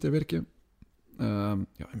met Messi te werken.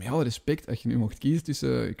 Met alle respect, als je nu mocht kiezen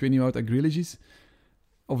tussen, ik weet niet hoe oud dat Grealish is,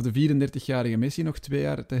 of de 34-jarige Messi nog 2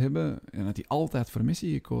 jaar te hebben, en had hij altijd voor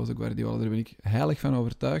Messi gekozen, Guardiola. Daar ben ik heilig van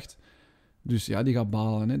overtuigd. Dus ja, die gaat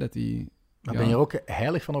balen, hè, dat hij... Maar ben je er ook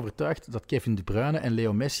heilig van overtuigd dat Kevin De Bruyne en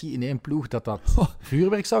Leo Messi in één ploeg dat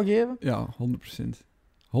vuurwerk zou geven? Ja, 100%. 100%.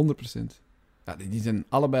 Ja, die zijn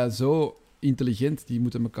allebei zo intelligent, die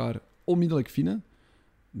moeten elkaar onmiddellijk vinden.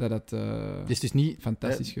 Dat het is niet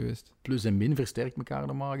fantastisch geweest. Plus en min versterkt elkaar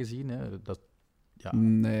normaal gezien. Hè.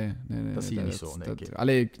 Nee. Dat zie je niet zo.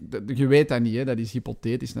 Je weet dat niet, hè. Dat is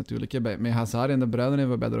hypothetisch natuurlijk. Hè. Met Hazard en De Bruyne hebben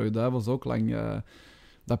we bij de Rode Duivels ook lang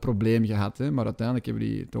dat probleem gehad. Hè. Maar uiteindelijk hebben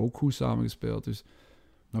die toch ook goed samengespeeld. Dus.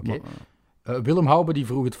 Oké. Willem Hoube die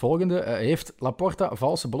vroeg het volgende. Heeft Laporta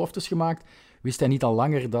valse beloftes gemaakt? Wist hij niet al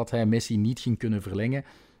langer dat hij Messi niet ging kunnen verlengen?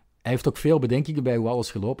 Hij heeft ook veel bedenkingen bij hoe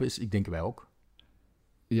alles gelopen is. Ik denk wij ook.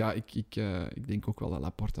 Ja, ik denk ook wel dat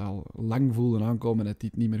Laporta al lang voelde aankomen dat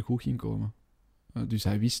dit niet meer goed ging komen. Dus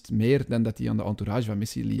hij wist meer dan dat hij aan de entourage van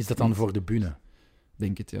Messi liet. Is dat dan voor de bühne?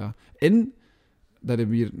 Denk het, ja. En, dat hebben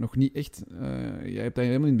we hier nog niet echt... jij hebt dat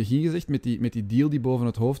helemaal in het begin gezegd, met die deal die boven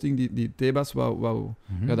het hoofd hing, die Tebas wou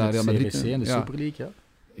daar Real Madrid en de Super League, ja.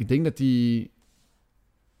 Ik denk dat die...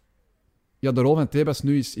 Ja, de rol van Tebas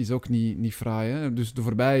nu is ook niet fraai. Hè? Dus de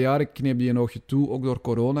voorbije jaren kneep die een oogje toe, ook door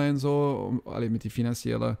corona en zo. Met die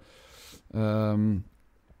financiële...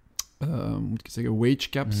 moet ik zeggen, wage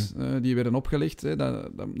caps die werden opgelegd. Hè.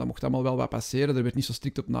 Dat mocht allemaal wel wat passeren. Er werd niet zo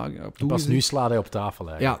strikt op toegezien. Pas nu slaat hij op tafel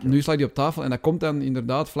eigenlijk. Ja, nu slaat hij op tafel. En dat komt dan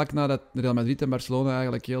inderdaad vlak nadat Real Madrid en Barcelona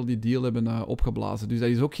eigenlijk heel die deal hebben opgeblazen. Dus dat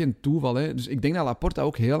is ook geen toeval. Hè. Dus ik denk dat Laporta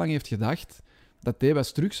ook heel lang heeft gedacht dat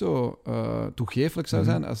Tebas terug zo toegeeflijk zou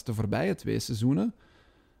zijn als de voorbije 2 seizoenen.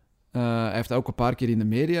 Hij heeft ook een paar keer in de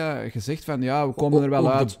media gezegd van ja, we komen er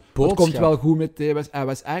wel uit. Het komt wel goed met Tebas. Hij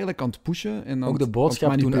was eigenlijk aan het pushen. En ook de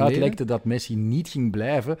boodschap toen uitlekte dat Messi niet ging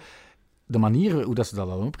blijven. De manier hoe dat ze dat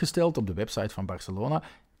hadden opgesteld op de website van Barcelona,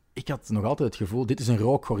 ik had nog altijd het gevoel, dit is een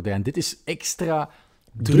rookgordijn. Dit is extra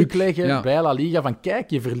druk leggen bij La Liga. Van kijk,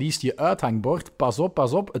 je verliest je uithangbord. Pas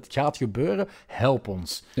op, het gaat gebeuren. Help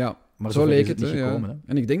ons. Ja. Maar zo leek het niet gekomen. Hè?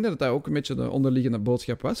 En ik denk dat het ook een beetje de onderliggende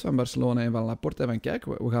boodschap was van Barcelona en van Laporta. Van kijk,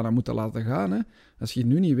 we gaan hem moeten laten gaan. Hè. Als je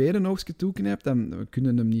nu niet weer een oogstje toeknijpt, dan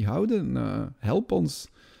kunnen we hem niet houden. Help ons.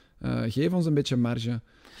 Geef ons een beetje marge.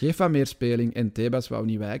 Geef wat meer speling. En Tebas wou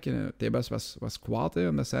niet wijken. Tebas was kwaad, hè,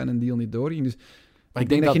 omdat zijn deal niet doorging. Dus ik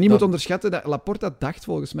denk dat je niet moet onderschatten dat Laporta dacht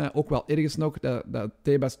volgens mij ook wel ergens nog dat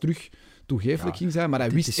Tebas terug toegeeflijk ging zijn, maar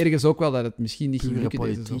hij wist ergens ook wel dat het misschien niet ging lukken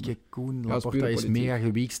deze zomer. Politieke Koen. Laporta is mega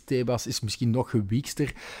gewiekst. Tebas is misschien nog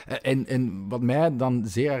gewiekster. En wat mij dan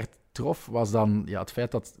zeer hard trof, was dan het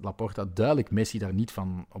feit dat Laporta duidelijk Messi daar niet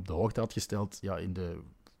van op de hoogte had gesteld in de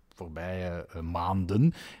voorbije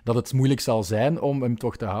maanden, dat het moeilijk zal zijn om hem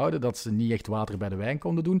toch te houden, dat ze niet echt water bij de wijn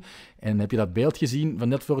konden doen. En heb je dat beeld gezien van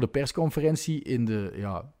net voor de persconferentie in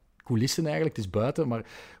de coulissen eigenlijk, het is buiten, maar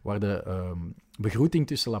waar de begroeting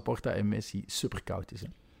tussen Laporta en Messi super koud is. Hè?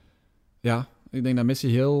 Ja, ik denk dat Messi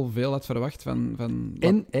heel veel had verwacht van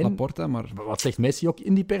Laporta. Maar wat zegt Messi ook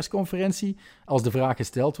in die persconferentie? Als de vraag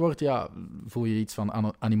gesteld wordt, voel je iets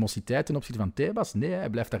van animositeit ten opzichte van Tebas? Nee, hij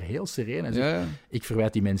blijft daar heel sereen. Hij zegt, ik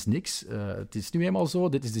verwijt die mens niks. Het is nu eenmaal zo,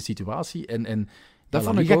 dit is de situatie. En Dat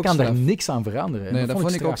vond La ik Liga ook kan daar straf. niks aan veranderen. Nee, dat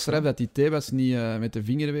vond ik ook straf. straf, dat die Tebas niet met de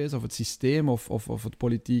vinger wees, of het systeem, of het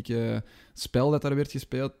politieke spel dat daar werd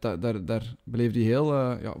gespeeld. Daar bleef hij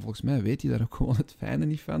heel... volgens mij weet hij daar ook gewoon het fijne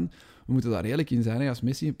niet van. We moeten daar eerlijk in zijn. Hè. Als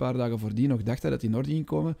Messi een paar dagen voordien nog dacht dat hij in orde ging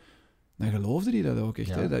komen, dan geloofde hij dat ook echt.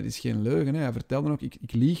 Ja. Hè. Dat is geen leugen. Hè. Hij vertelde ook,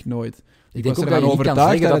 ik lieg nooit. Ik was denk ook ervan dat je niet kan overtuigd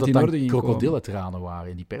zeggen dat het het in orde dan ging komen. krokodillentranen waren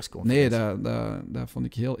in die Nee, persconferentie. dat vond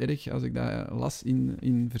ik heel erg als ik dat las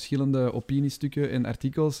in verschillende opiniestukken en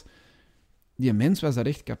artikels. Die mens was daar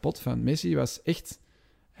echt kapot van. Messi was echt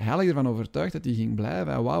heilig ervan overtuigd dat hij ging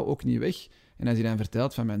blijven. Hij wou ook niet weg. En als hij dan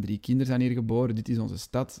vertelt van mijn 3 kinderen zijn hier geboren, dit is onze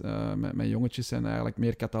stad, mijn jongetjes zijn eigenlijk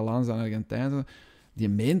meer Catalaans dan Argentijns. Die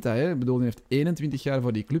meent dat, hè. Ik bedoel, hij heeft 21 jaar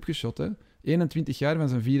voor die club geschot, hè. 21 jaar van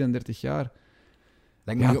zijn 34 jaar.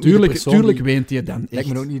 Lijkt me Ja, ook niet de persoon tuurlijk die- weent hij dan Lijkt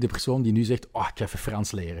echt. me ook niet de persoon die nu zegt, ik ga even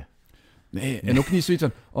Frans leren. Nee, en ook niet zoiets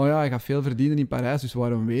van, oh ja, hij gaat veel verdienen in Parijs, dus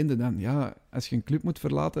waarom weende dan? Ja, als je een club moet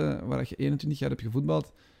verlaten waar je 21 jaar hebt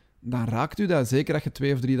gevoetbald, dan raakt u dat. Zeker als je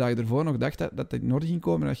 2 of 3 dagen ervoor nog dacht dat het in orde ging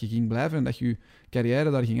komen, dat je ging blijven en dat je je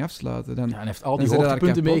carrière daar ging afsluiten. Dan, Ja, hij heeft al dan die zijn we daar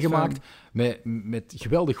hoogtepunten kapot meegemaakt met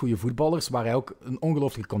geweldig goede voetballers, waar hij ook een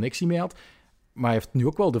ongelooflijke connectie mee had. Maar hij heeft nu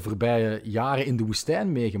ook wel de voorbije jaren in de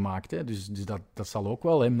woestijn meegemaakt. Hè. Dus dat zal ook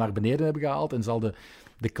wel hem naar beneden hebben gehaald en zal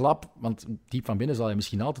de klap, want diep van binnen zal hij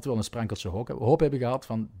misschien altijd wel een sprankeltje hoop hebben gehad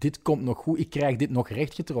van dit komt nog goed, ik krijg dit nog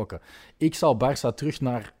rechtgetrokken. Ik zal Barça terug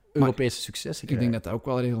naar Europese successen Ik krijgen. denk dat dat ook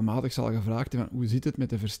wel regelmatig zal gevraagd worden, hoe zit het met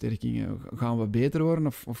de versterkingen? Gaan we beter worden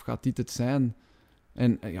of gaat dit het zijn?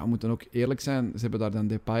 En ja, we moeten ook eerlijk zijn, ze hebben daar dan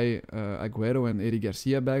Depay, Aguero en Eric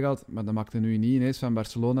Garcia bij gehad, maar dat maakte nu niet ineens van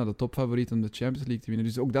Barcelona de topfavoriet om de Champions League te winnen.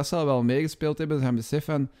 Dus ook dat zal wel meegespeeld hebben. Ze hebben besef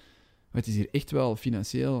van, het is hier echt wel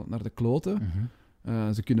financieel naar de kloten.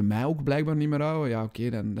 Ze kunnen mij ook blijkbaar niet meer houden. Ja, oké,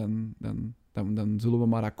 dan zullen we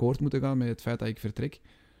maar akkoord moeten gaan met het feit dat ik vertrek.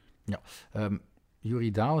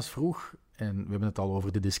 Juri Danes vroeg, en we hebben het al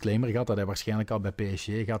over de disclaimer gehad, dat hij waarschijnlijk al bij PSG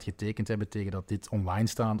gaat getekend hebben tegen dat dit online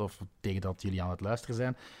staat of tegen dat jullie aan het luisteren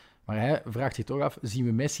zijn. Maar hij vraagt zich toch af, zien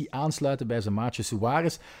we Messi aansluiten bij zijn maatje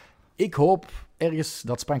Suarez? Ik hoop ergens,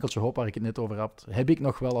 dat sprankeltje hoop waar ik het net over had, heb ik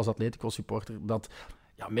nog wel als Atletico-supporter, dat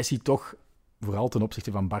Messi toch, vooral ten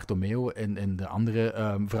opzichte van Bartomeu en de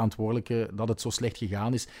andere verantwoordelijken, dat het zo slecht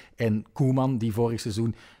gegaan is. En Koeman, die vorig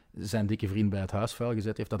seizoen zijn dikke vriend bij het huisvuil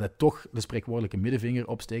gezet heeft, dat hij toch de spreekwoordelijke middenvinger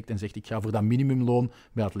opsteekt en zegt, ik ga voor dat minimumloon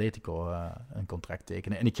bij Atletico een contract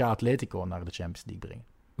tekenen. En ik ga Atletico naar de Champions League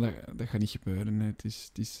brengen. Dat gaat niet gebeuren. Nee.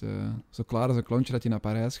 Het is zo klaar als een klontje dat hij naar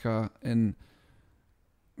Parijs gaat. En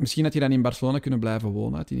misschien had hij dan in Barcelona kunnen blijven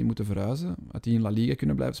wonen, had hij niet moeten verhuizen, had hij in La Liga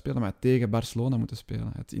kunnen blijven spelen, maar hij had tegen Barcelona moeten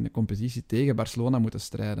spelen. Had in de competitie tegen Barcelona moeten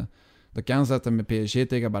strijden. De kans dat hij met PSG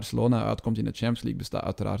tegen Barcelona uitkomt in de Champions League bestaat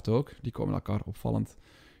uiteraard ook. Die komen elkaar opvallend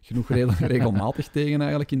genoeg regelmatig tegen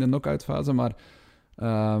eigenlijk in de knock-outfase, maar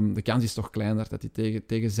de kans is toch kleiner dat hij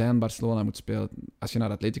tegen zijn Barcelona moet spelen. Als je naar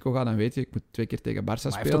Atletico gaat, dan weet je, ik moet 2 keer tegen Barça Maar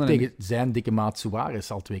hij heeft spelen. ook tegen zijn dikke maat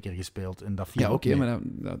Suarez al 2 keer gespeeld. En dat viel Ja, ook oké, mee.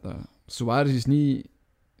 maar Suarez is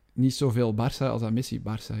niet zoveel Barça als dat Messi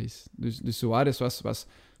Barça is. Dus Suarez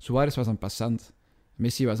was een passant.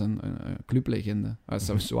 Messi was een clublegende.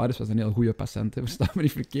 Suarez was een heel goede passant, hè. Versta me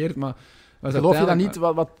niet verkeerd, maar... Geloof je dan niet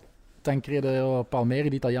wat Tancredo Palmeri,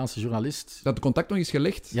 de Italiaanse journalist, Dat het contact nog is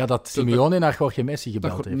gelegd? ja, dat Simeone naar Jorge Messi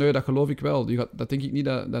gebeld heeft? Nee, dat geloof ik wel. Dat denk ik niet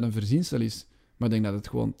dat een verzinsel is. Maar ik denk dat het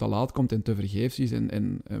gewoon te laat komt en te vergeefs is en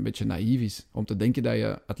een beetje naïef is. Om te denken dat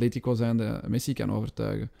je Atletico zijnde Messi kan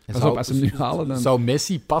overtuigen. En Pas op, als ze hem nu halen, dan... Zou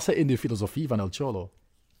Messi passen in de filosofie van El Cholo?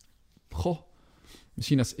 Goh,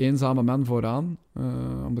 misschien als eenzame man vooraan,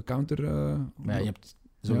 om de counter... Maar ja, je hebt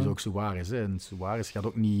sowieso Ja. ook Suarez. Hè? En Suarez gaat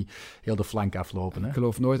ook niet heel de flank aflopen. Hè? Ik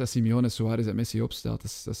geloof nooit dat Simeone Suarez en Messi opstelt.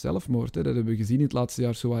 Dat is zelfmoord. Hè. Dat hebben we gezien in het laatste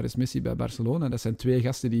jaar, Suarez-Messi bij Barcelona. Dat zijn 2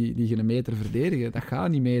 gasten die geen meter verdedigen. Dat gaat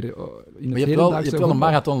niet meer. Maar je hebt wel een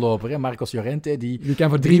marathonloper, hè? Marcos Llorente, Die kan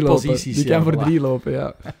voor 3 3 lopen. posities, Die ja, kan voor voilà. 3 lopen,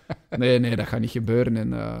 ja. Nee, dat gaat niet gebeuren.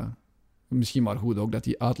 En misschien maar goed ook dat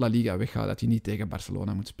hij uit La Liga weggaat. Dat hij niet tegen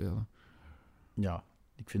Barcelona moet spelen. Ja,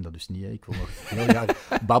 ik vind dat dus niet. Hè. Ik wil nog heel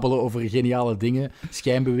graag babbelen over geniale dingen,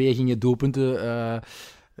 schijnbewegingen, doelpunten.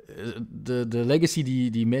 De legacy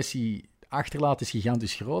die Messi achterlaat is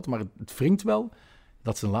gigantisch groot, maar het wringt wel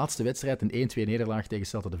dat zijn laatste wedstrijd een 1-2 nederlaag tegen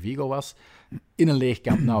Celta de Vigo was in een leeg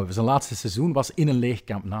Camp Nou. Zijn laatste seizoen was in een leeg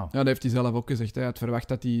Camp Nou. Ja, dat heeft hij zelf ook gezegd. Hij had verwacht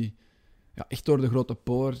dat hij echt door de grote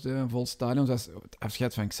poort, vol stadions, zoals het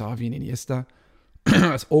afscheid van Xavi en Iniesta,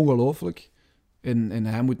 dat is ongelooflijk. En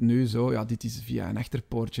hij moet nu zo, dit is via een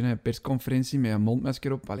achterpoortje, een persconferentie met een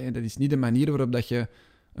mondmasker op. Alleen, dat is niet de manier waarop dat je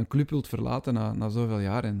een club wilt verlaten na zoveel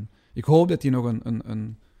jaar. En ik hoop dat hij nog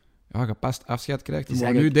een gepast afscheid krijgt. Er Het is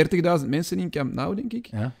mogen nu 30.000 mensen in Camp Nou, denk ik.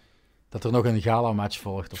 Ja. Dat er nog een gala-match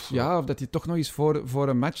volgt of zo. Ja, of dat hij toch nog eens voor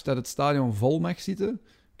een match dat het stadion vol mag zitten.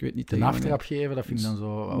 Ik weet niet. Een aftrap geven, dat vind ik dan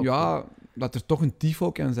zo... Ook... Ja, dat er toch een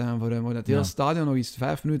tifo kan zijn voor hem. Maar dat het hele stadion nog eens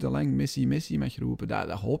 5 minuten lang Messi, Messi mag roepen. Dat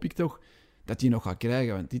hoop ik toch dat hij nog gaat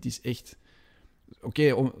krijgen. Want dit is echt...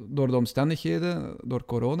 Oké, door de omstandigheden, door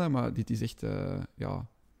corona, maar dit is echt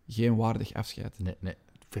geen waardig afscheid. Nee.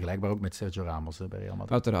 Vergelijkbaar ook met Sergio Ramos bij Real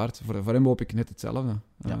Madrid. Uiteraard. Voor hem hoop ik net hetzelfde.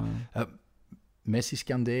 Ja. Messi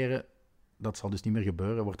scanderen, dat zal dus niet meer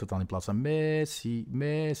gebeuren. Wordt het dan in plaats van Messi,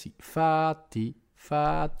 Messi, Fati.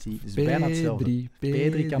 Dus bijna hetzelfde.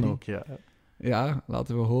 Pedri kan ook, ja. Ja,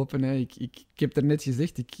 laten we hopen. Hè. Ik heb er net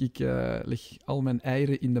gezegd, ik leg al mijn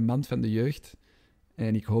eieren in de mand van de jeugd.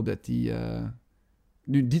 En ik hoop dat die...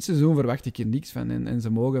 Nu, dit seizoen verwacht ik er niks van. En ze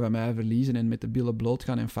mogen van mij verliezen en met de billen bloot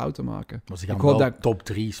gaan en fouten maken. Maar ze gaan wel top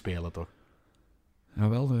 3 spelen, toch?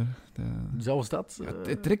 Jawel. Zelfs dat?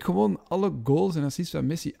 Het trekt gewoon alle goals en assists van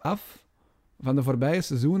Messi af van de voorbije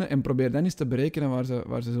seizoenen en probeer dan eens te berekenen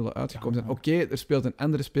waar ze zullen uitgekomen zijn. Oké, er speelt een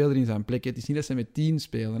andere speler in zijn plek. Het is niet dat ze met 10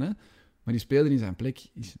 spelen, hè? Maar die speler in zijn plek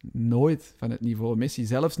is nooit van het niveau Messi.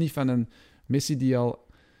 Zelfs niet van een Messi die al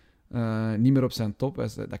niet meer op zijn top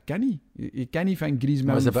was. Dat kan niet. Je kan niet van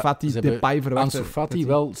Griezmann, Fati, Depay verwachten. Ansu Fati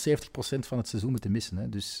wel 70% van het seizoen moeten missen. Hè?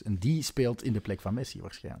 Dus, en die speelt in de plek van Messi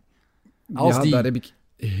waarschijnlijk. Als die daar heb ik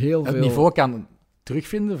heel het veel... niveau kan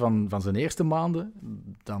terugvinden van zijn eerste maanden,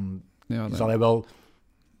 dan zal hij wel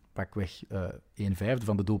pakweg 1/5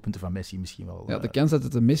 van de doelpunten van Messi misschien wel... Ja, de kans dat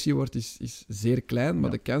het een Messi wordt is zeer klein,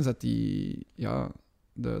 maar de kans dat hij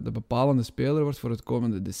de bepalende speler wordt voor het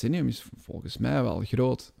komende decennium is volgens mij wel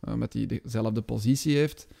groot. Omdat hij dezelfde positie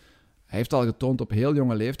heeft. Hij heeft al getoond op heel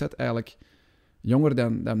jonge leeftijd, eigenlijk jonger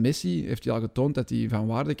dan Messi, heeft hij al getoond dat hij van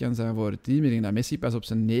waarde kan zijn voor het team. Ik denk dat Messi pas op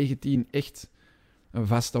zijn 19 echt een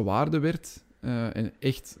vaste waarde werd. En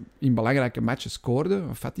echt in belangrijke matches scoorde.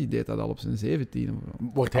 Fati deed dat al op zijn 17.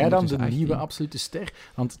 Wordt hij dan de nieuwe absolute ster?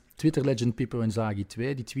 Want Twitter-legend Pippo Inzaghi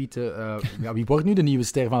 2, die tweette... wie wordt nu de nieuwe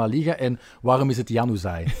ster van La Liga en waarom is het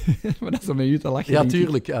Januzaj? Maar dat is om met u te lachen. Ja,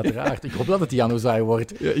 tuurlijk, uiteraard. Ik hoop dat het Januzaj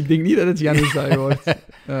wordt. Ja, ik denk niet dat het Januzaj wordt.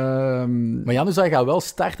 Maar Januzaj gaat wel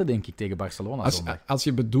starten, denk ik, tegen Barcelona zondag. Als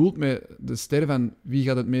je bedoelt met de ster van wie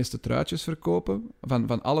gaat het meeste truitjes verkopen,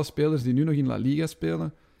 van alle spelers die nu nog in La Liga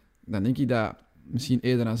spelen, dan denk ik dat misschien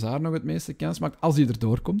Eden Hazard nog het meeste kans maakt, als hij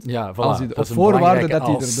erdoor komt. Ja, voilà. Op voorwaarde dat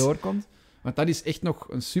hij erdoor komt. Want dat is echt nog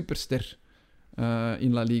een superster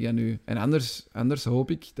in La Liga nu. En anders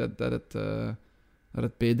hoop ik dat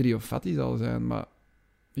het Pedri of Fati zal zijn. Maar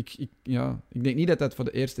ik denk niet dat dat voor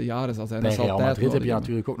de eerste jaren zal zijn. Bij Real Madrid heb je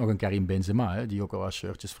natuurlijk ook nog een Karim Benzema, hè, die ook al wat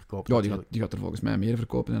shirtjes verkoopt. Ja, die gaat er volgens mij meer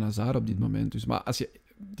verkopen dan Hazard op dit moment. Dus, maar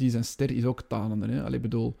die zijn ster is ook talender. Hè? Allee,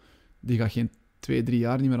 bedoel, die gaat geen 2-3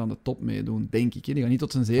 jaar niet meer aan de top meedoen, denk ik. Hè. Die gaat niet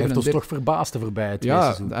tot zijn 37. Hij heeft ons toch verbaasd de voorbije 2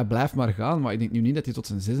 seizoenen. Hij blijft maar gaan, maar ik denk nu niet dat hij tot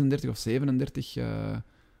zijn 36 of 37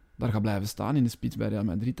 daar gaat blijven staan in de spits bij Real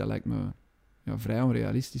Madrid. Dat lijkt me vrij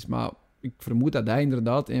onrealistisch. Maar ik vermoed dat hij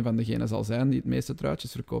inderdaad een van degenen zal zijn die het meeste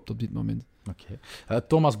truitjes verkoopt op dit moment. Okay.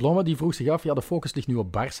 Thomas Blomme die vroeg zich af, de focus ligt nu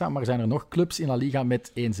op Barça, maar zijn er nog clubs in La Liga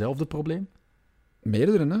met éénzelfde probleem?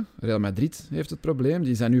 Meerdere, hè. Real Madrid heeft het probleem.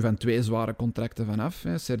 Die zijn nu van 2 zware contracten vanaf.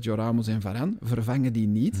 Hè. Sergio Ramos en Varane vervangen die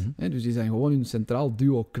niet. Hè. Dus die zijn gewoon hun centraal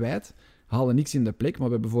duo kwijt. Halen niks in de plek. Maar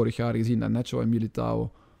we hebben vorig jaar gezien dat Nacho en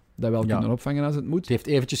Militao dat wel kunnen opvangen als het moet. Het heeft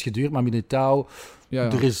eventjes geduurd, maar Militao...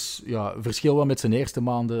 Er is verschil wel met zijn eerste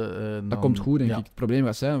maanden. Dat komt goed, denk ik. Het probleem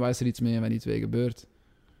gaat zijn, waar is er iets mee van die 2 gebeurd?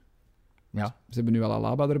 Ja. Ze hebben nu al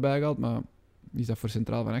Alaba erbij gehaald, maar is dat voor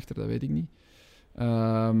centraal van achter? Dat weet ik niet.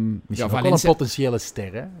 Misschien ook wel een potentiële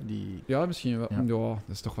ster, hè? Ja, misschien wel. Ja,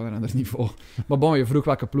 dat is toch wel een ander niveau. Maar bon, je vroeg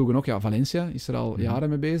welke ploegen ook. Ja, Valencia is er al jaren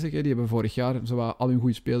mee bezig. Hè. Die hebben vorig jaar zowel al hun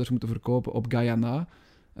goede spelers moeten verkopen op Guyana.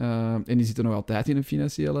 En die zitten nog altijd in een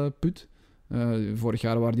financiële put. Vorig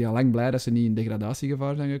jaar waren die al lang blij dat ze niet in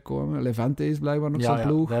degradatiegevaar zijn gekomen. Levante is blijkbaar nog zo'n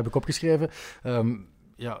ploeg. Dat heb ik opgeschreven.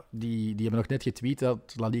 Die hebben nog net getweet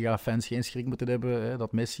dat La Liga-fans geen schrik moeten hebben, hè,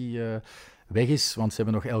 dat Messi weg is, want ze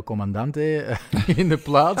hebben nog El Comandante in de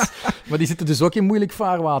plaats. Maar die zitten dus ook in moeilijk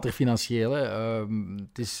vaarwater financieel. Hè.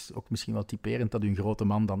 Het is ook misschien wel typerend dat hun grote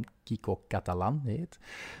man dan Kiko Catalan heet.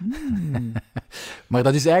 Maar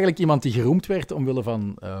dat is eigenlijk iemand die geroemd werd omwille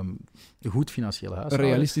van goed financiële huishouden.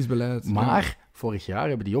 Realistisch beleid. Maar vorig jaar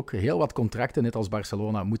hebben die ook heel wat contracten, net als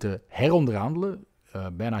Barcelona, moeten heronderhandelen.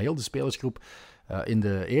 Bijna heel de spelersgroep in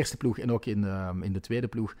de eerste ploeg en ook in de tweede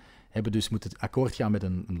ploeg hebben dus moeten akkoord gaan met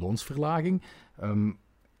een loonsverlaging.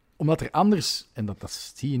 Omdat er anders, en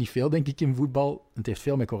dat zie je niet veel denk ik in voetbal, het heeft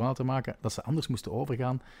veel met corona te maken, dat ze anders moesten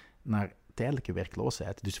overgaan naar tijdelijke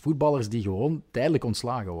werkloosheid. Dus voetballers die gewoon tijdelijk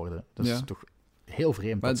ontslagen worden. Dat is toch heel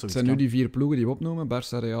vreemd. Maar dat het zoiets zijn nu kan. die 4 ploegen die we opnoemen.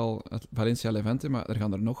 Barça, Real, Valencia, Levante. Maar er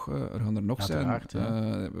gaan er nog zijn. Uiteraard,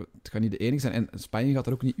 ja. Het gaat niet de enige zijn. En Spanje gaat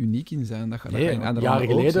er ook niet uniek in zijn. Dat gaat Nee, in andere jaren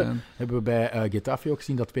landen ook geleden zijn. hebben we bij Getafe ook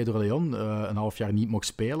gezien dat Pedro Leon een half jaar niet mocht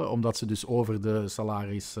spelen, omdat ze dus over de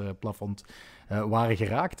salarisplafond waren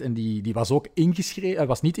geraakt. En die was ook ingeschreven, hij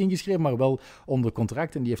was niet ingeschreven, maar wel onder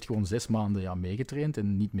contract. En die heeft gewoon 6 maanden meegetraind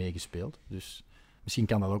en niet meegespeeld. Dus misschien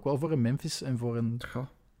kan dat ook wel voor een Memphis en voor een... Goh,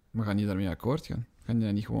 maar gaan die daarmee akkoord gaan? Gaan die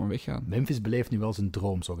dan niet gewoon weggaan? Memphis beleeft nu wel zijn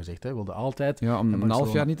droom, zogezegd. Hij wilde altijd... Ja, om een Barcelona.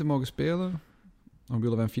 half jaar niet te mogen spelen,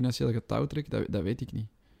 omwille van financieel getouwtrek, dat weet ik niet.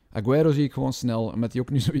 Aguero zie ik gewoon snel, omdat hij ook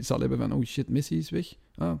nu zoiets zal hebben van, oh shit, Messi is weg.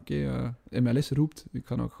 Oké, MLS roept, ik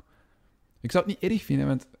ga nog... Ik zou het niet erg vinden,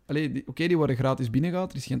 want die worden gratis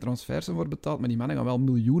binnengehaald, er is geen transfers voor betaald, maar die mannen gaan wel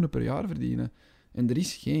miljoenen per jaar verdienen. En er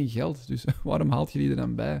is geen geld, dus waarom haalt je die er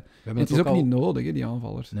dan bij? En het is ook niet nodig, hè, die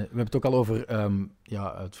aanvallers. Nee, we hebben het ook al over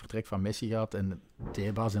het vertrek van Messi gehad en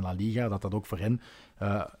Tebas en La Liga, dat ook voor hen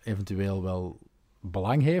eventueel wel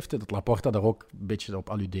belang heeft. Dat Laporta daar ook een beetje op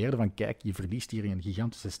alludeerde van kijk, je verliest hier een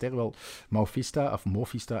gigantische ster. Wel,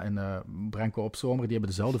 Mofista en Branco Opzomer, die hebben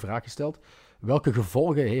dezelfde vraag gesteld. Welke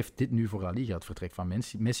gevolgen heeft dit nu voor La Liga, het vertrek van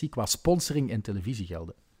Messi, qua sponsoring en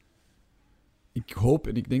televisiegelden? Ik hoop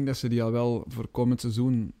en ik denk dat ze die al wel voor komend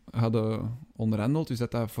seizoen hadden onderhandeld. Dus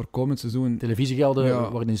dat voor komend seizoen...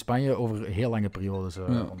 Televisiegelden worden in Spanje over heel lange periodes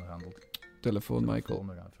onderhandeld. Telefoon, Michael.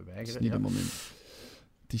 We gaan even weigeren. Het is niet het moment.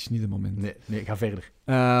 Het is niet het moment. Nee, ga verder.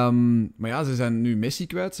 Maar ja, ze zijn nu Messi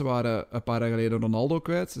kwijt. Ze waren een paar jaar geleden Ronaldo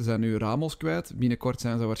kwijt. Ze zijn nu Ramos kwijt. Binnenkort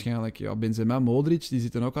zijn ze waarschijnlijk Benzema, Modric. Die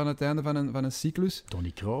zitten ook aan het einde van een cyclus.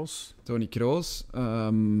 Toni Kroos.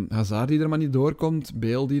 Hazard die er maar niet doorkomt.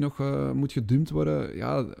 Bale die nog moet gedumpt worden.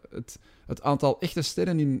 Ja, het aantal echte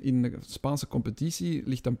sterren in de Spaanse competitie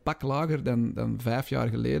ligt een pak lager dan 5 jaar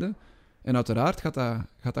geleden. En uiteraard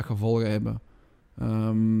gaat dat gevolgen hebben.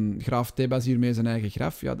 Graaf Tebas hier mee zijn eigen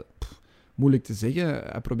graf. Ja, moeilijk te zeggen.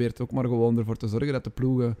 Hij probeert ook maar gewoon ervoor te zorgen dat de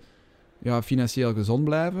ploegen financieel gezond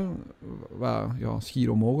blijven. Wat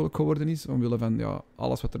schier onmogelijk geworden is, omwille van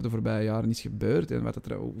alles wat er de voorbije jaren is gebeurd en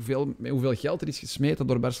hoeveel geld er is gesmeten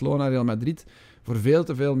door Barcelona en Real Madrid voor veel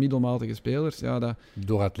te veel middelmatige spelers.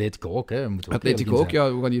 Door Atletico ook, hè. Atletico ook,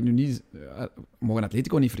 we gaan hier nu niet... we mogen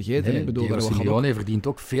Atletico niet vergeten. Nee, Diego Simeone verdient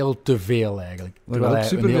ook veel te veel, eigenlijk. Terwijl hij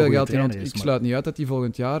superveel geld in. Ik sluit niet uit dat hij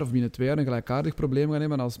volgend jaar of binnen 2 jaar een gelijkaardig probleem gaan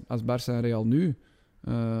hebben als Barça en Real nu.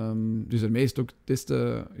 Dus daarmee is het ook des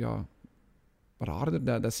te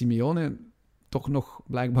raarder dat Simeone toch nog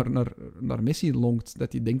blijkbaar naar Messi lonkt.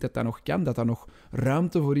 Dat hij denkt dat dat nog kan, dat er nog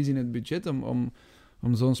ruimte voor is in het budget om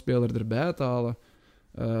zo'n speler erbij te halen.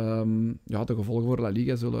 De gevolgen voor La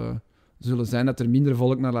Liga zullen zijn dat er minder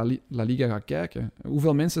volk naar La Liga gaat kijken.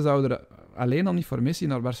 Hoeveel mensen zouden er alleen al niet voor Messi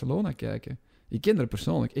naar Barcelona kijken? Ik ken er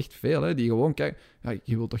persoonlijk echt veel, hè, die gewoon kijken... Ja,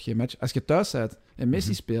 je wilt toch geen match... Als je thuis bent en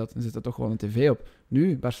Messi speelt, dan zit er toch gewoon een tv op.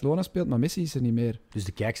 Nu, Barcelona speelt, maar Messi is er niet meer. Dus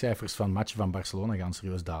de kijkcijfers van matchen van Barcelona gaan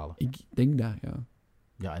serieus dalen? Ik denk dat, ja.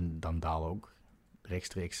 Ja, en dan dalen ook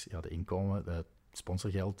rechtstreeks de inkomen, het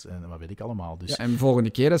sponsorgeld en wat weet ik allemaal. Dus... Ja, en volgende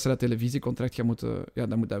keer als ze dat televisiecontract gaan moeten... Ja,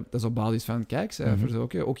 dan moet dat is op basis van kijkcijfers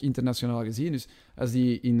ook internationaal gezien. Dus als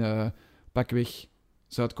die in pakweg...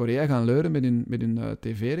 Zuid-Korea gaan leuren met hun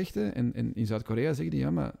tv-rechten. En in Zuid-Korea zeggen die,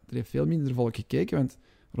 maar er heeft veel minder volk gekeken, want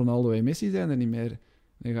Ronaldo en Messi zijn er niet meer.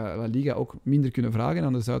 Dan gaat La Liga ook minder kunnen vragen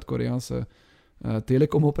aan de Zuid-Koreaanse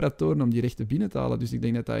telecomoperatoren om die rechten binnen te halen. Dus ik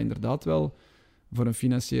denk dat dat inderdaad wel voor een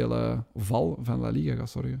financiële val van La Liga gaat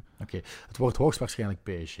zorgen. Oké. Het wordt hoogstwaarschijnlijk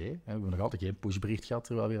PSG. We hebben nog altijd geen pushbericht gehad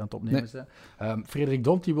terwijl we weer aan het opnemen zijn. Frederik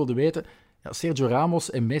Dont die wilde weten, Sergio Ramos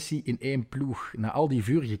en Messi in 1 ploeg. Na al die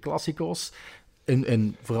vurige klassico's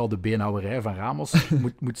en vooral de beenhouwerij van Ramos,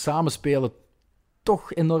 moet samenspelen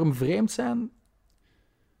toch enorm vreemd zijn?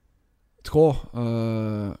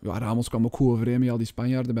 Ramos kwam ook goed overeen met al die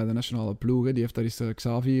Spanjaarden bij de nationale ploeg. Hè. Die heeft daar eens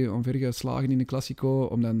Xavi omvergeslagen in de Classico,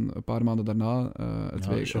 om dan een paar maanden daarna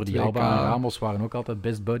Jordi Alba en Ramos waren ook altijd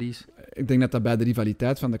best buddies. Ik denk dat dat bij de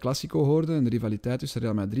rivaliteit van de Classico hoorde, en de rivaliteit tussen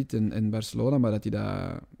Real Madrid en Barcelona, maar dat die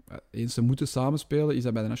dat eens ze moeten samenspelen, is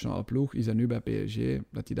dat bij de nationale ploeg, is dat nu bij PSG,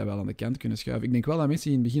 dat die dat wel aan de kant kunnen schuiven. Ik denk wel dat Messi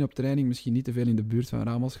in het begin op training misschien niet te veel in de buurt van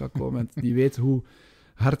Ramos gaat komen, want die weet hoe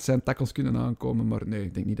hard zijn tackles kunnen aankomen, maar nee,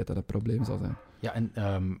 ik denk niet dat dat een probleem zal zijn. Ja, en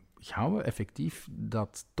gaan we effectief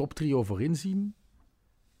dat toptrio voorin zien?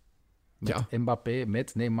 Met Mbappé,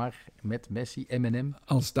 met Neymar, met Messi, M&M?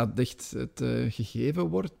 Als dat echt het gegeven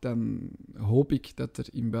wordt, dan hoop ik dat er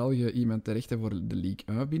in België iemand de rechten voor de Ligue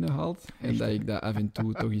 1 binnenhaalt. En dat ik dat af en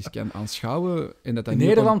toe toch eens kan aanschouwen. En dat in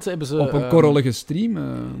Nederland op hebben ze... op een korrelige stream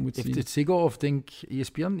moet zien. Heeft Ziggo of denk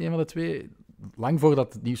ESPN, een van de twee, lang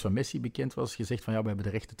voordat het nieuws van Messi bekend was, gezegd van ja, we hebben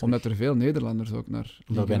de rechten terug. Omdat er veel Nederlanders ook naar...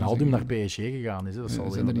 Omdat Wijnaldum naar PSG gegaan is. Hè. Dat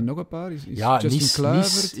zal zijn er niet nog een paar? Is ja, Justin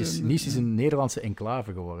Nice is een Nederlandse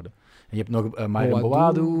enclave geworden. En je hebt nog Myron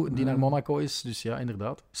Boadu, die naar Monaco is. Dus ja,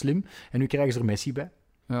 inderdaad. Slim. En nu krijgen ze er Messi bij.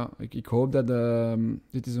 Ja, ik hoop dat...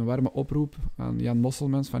 dit is een warme oproep aan Jan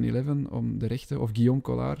Mosselmans van Eleven om de rechten, of Guillaume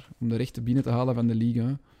Collard, om de rechten binnen te halen van de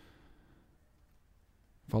Liga.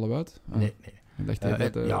 Vallen we uit? Nee. Ik dacht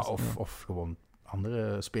even dat, of gewoon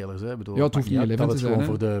andere spelers. Hè. Ik bedoel, ja, het hoeft niet Eleven te zijn. Het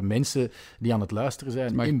gewoon voor de mensen die aan het luisteren zijn.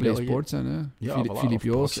 Het mag in Play België. Sport zijn, hè? Ja,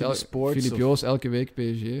 Philippe Joos, elke week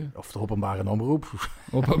PSG. Of de openbare omroep.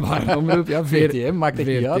 Openbare omroep, ja. VTM, maakt echt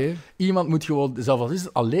niet uit. Iemand moet gewoon, zelfs al is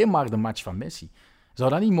het alleen maar de match van Messi. Zou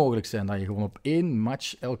dat niet mogelijk zijn dat je gewoon op 1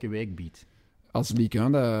 match elke week biedt? Als Ligue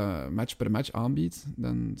 1 dat match per match aanbiedt,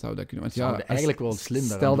 dan zou dat kunnen. Want zou eigenlijk wel slim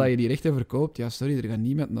stel dat je die rechten verkoopt, ja, sorry, er gaat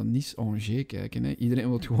niemand naar Nice-Angers kijken. Hè. Iedereen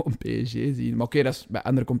wil gewoon PSG zien. Maar oké, dat is bij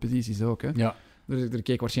andere competities ook. Hè. Ja. Er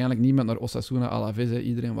keek waarschijnlijk niemand naar Osasuna, Alaves. Hè.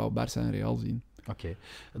 Iedereen wou Barça en Real zien. Oké.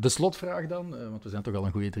 De slotvraag dan, want we zijn toch al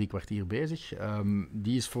een goede 3 kwartier bezig.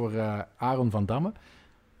 Die is voor Aaron van Damme.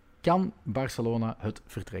 Kan Barcelona het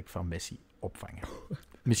vertrek van Messi opvangen?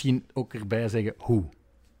 Misschien ook erbij zeggen hoe.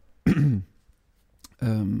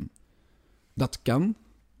 Dat kan,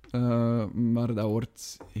 maar dat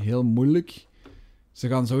wordt heel moeilijk. Ze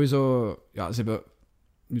gaan sowieso... Ja, ze hebben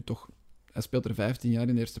nu toch... Hij speelt er 15 jaar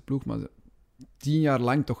in de eerste ploeg, maar 10 jaar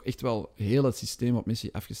lang toch echt wel heel het systeem op Messi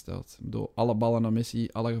afgesteld. Ik bedoel, alle ballen naar Messi,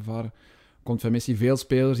 alle gevaar komt van Messi. Veel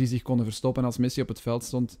spelers die zich konden verstoppen als Messi op het veld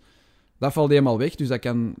stond. Dat valt helemaal weg, dus dat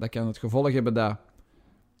kan het gevolg hebben dat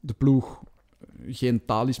de ploeg geen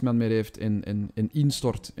talisman meer heeft en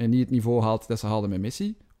instort en niet het niveau haalt dat ze haalden met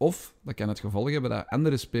Messi. Of dat kan het gevolg hebben dat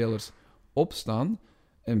andere spelers opstaan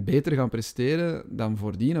en beter gaan presteren dan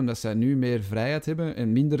voordien, omdat zij nu meer vrijheid hebben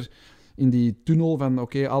en minder in die tunnel van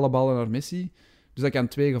oké, alle ballen naar Messi. Dus dat kan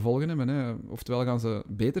 2 gevolgen hebben. Hè. Oftewel gaan ze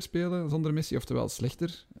beter spelen zonder Messi, oftewel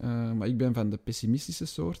slechter. Maar ik ben van de pessimistische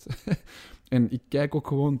soort. En ik kijk ook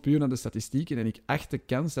gewoon puur naar de statistieken en ik acht de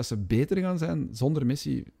kans dat ze beter gaan zijn zonder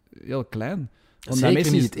Messi heel klein. Want zeker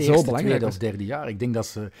Messi niet is het eerste, zo belangrijk. tweede of derde jaar. Ik denk dat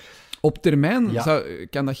ze... Op termijn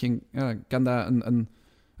kan dat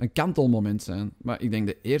een kantelmoment zijn. Maar ik denk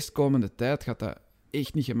de eerstkomende tijd gaat dat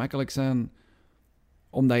echt niet gemakkelijk zijn.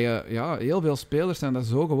 Omdat heel veel spelers zijn dat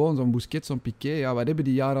zo gewoon, zo'n Busquets, zo'n Piqué. Ja, wat hebben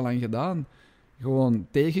die jarenlang gedaan? Gewoon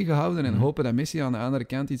tegengehouden en hopen dat Messi aan de andere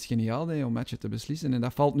kant iets geniaal deed om matchen te beslissen. En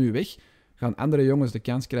dat valt nu weg. Gaan andere jongens de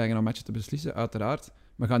kans krijgen om matchen te beslissen? Uiteraard.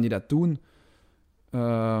 Maar gaan die dat doen?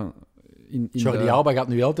 Jordi Alba gaat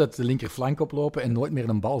nu altijd de linkerflank oplopen en nooit meer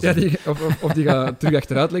een bal zien. Ja, of die gaat terug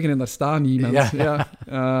achteruit leggen en daar staat niemand.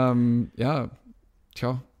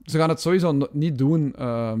 Ze gaan het sowieso niet doen.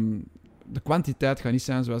 De kwantiteit gaat niet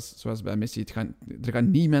zijn zoals bij Messi. Er gaat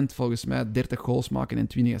niemand volgens mij 30 goals maken en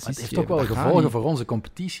 20 assists geven. Het heeft ook wel gevolgen voor onze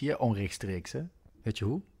competitie, hè? Onrechtstreeks. Hè? Weet je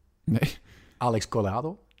hoe? Nee. Alex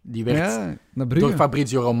Collado. Die werd naar door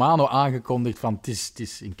Fabrizio Romano aangekondigd van het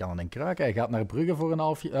is in kannen en kruiken. Hij gaat naar Brugge voor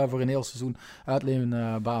een heel seizoen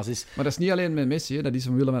uitleenbasis. Maar dat is niet alleen met Messi. Hè. Dat is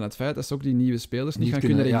omwille van het feit dat ze ook die nieuwe spelers niet gaan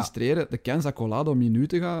kunnen registreren. Ja. De kans dat Collado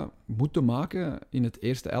minuten gaat moeten maken in het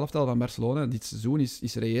eerste elftal van Barcelona dit seizoen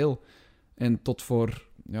is reëel. En tot voor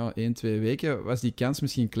 1-2 weken was die kans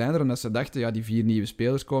misschien kleiner, omdat ze dachten, die 4 nieuwe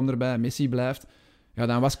spelers komen erbij, Messi blijft. Ja,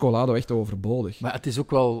 dan was Collado echt overbodig. Maar het is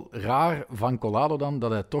ook wel raar van Collado dan,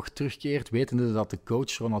 dat hij toch terugkeert, wetende dat de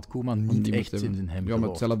coach Ronald Koeman niet echt in hem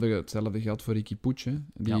gelooft. Ja, maar hetzelfde geldt voor Riqui Puig, hè,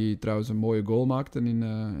 die trouwens een mooie goal maakte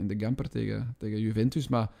in de Gamper tegen Juventus.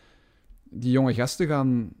 Maar die jonge gasten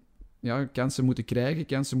gaan kansen moeten krijgen,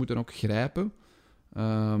 kansen moeten ook grijpen.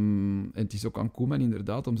 En het is ook aan Koeman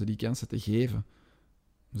inderdaad om ze die kansen te geven.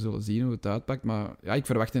 We zullen zien hoe het uitpakt. Maar ik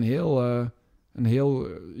verwacht een heel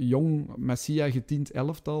jong, Messia-getint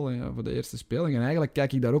elftal voor de eerste speling. En eigenlijk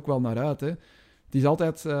kijk ik daar ook wel naar uit. Hè. Het is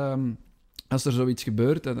altijd, als er zoiets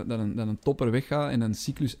gebeurt, dat een topper weggaat en een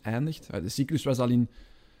cyclus eindigt. De cyclus was al in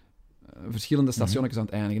verschillende stationnetjes aan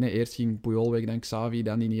het eindigen. Hè. Eerst ging Puyol weg, dan Xavi,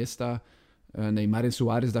 dan Iniesta. Neymar en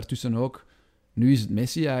Suarez daartussen ook. Nu is het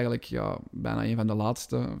Messi eigenlijk bijna een van de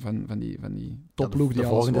laatste van die topploeg. De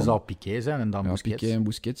volgende zal Piqué zijn en dan Busquets. Piqué en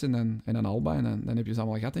Busquets en dan Alba. En dan heb je ze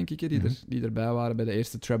allemaal gehad, denk ik, die erbij waren bij de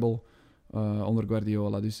eerste treble onder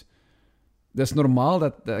Guardiola. Dus dat is normaal.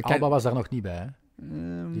 Alba was daar nog niet bij,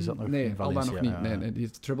 hè? Die zat nog in Valencia. Alba nog niet. Nee, die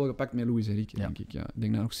heeft de treble gepakt met Luis Enrique, denk ik. Ja. Ik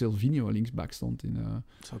denk dat nog Silvinho linksback stond. Dat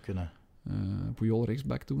zou kunnen. Puyol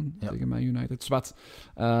rechtsback toen, tegen Man United. Zwat.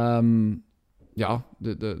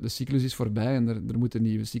 De cyclus is voorbij en er moet een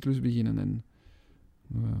nieuwe cyclus beginnen. En,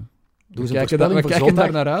 Doe We kijken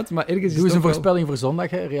daar naar uit, maar ergens is Doe eens een toch wel... voorspelling voor zondag,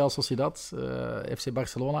 hè. Real Sociedad, FC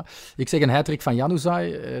Barcelona. Ik zeg een hat-trick van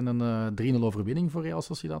Januzaj en een 3-0 overwinning voor Real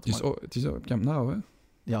Sociedad. Het is op Camp Nou, hè.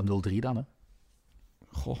 Ja, 0-3 dan, hè.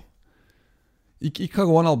 Goh. Ik ga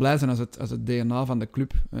gewoon al blij zijn als het DNA van de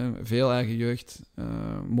club, veel eigen jeugd,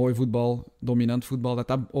 mooi voetbal, dominant voetbal,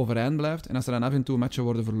 dat overeind blijft. En als er dan af en toe matchen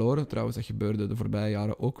worden verloren, trouwens, dat gebeurde de voorbije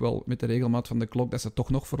jaren ook wel met de regelmaat van de klok, dat ze toch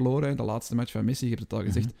nog verloren. Hè. De laatste match van Messi, je hebt het al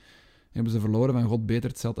gezegd, hebben ze verloren van God beter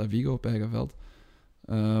het Celta Vigo op eigen veld.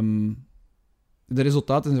 De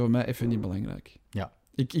resultaten zijn voor mij even niet belangrijk. Ja.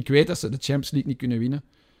 Ik weet dat ze de Champions League niet kunnen winnen.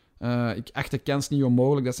 Ik acht de kans niet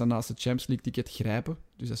onmogelijk dat ze naast het Champions League ticket grijpen.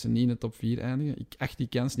 Dus dat ze niet in de top 4 eindigen. Ik acht die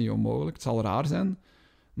kans niet onmogelijk. Het zal raar zijn.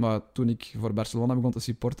 Maar toen ik voor Barcelona begon te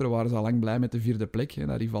supporteren, waren ze al lang blij met de 4e plek. Hè,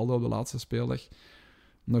 dat Rivaldo op de laatste speeldag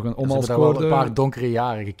nog een omhaal scoorde. Ze hebben wel een paar donkere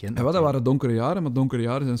jaren gekend. Ja, dat waren donkere jaren, maar donkere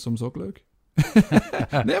jaren zijn soms ook leuk.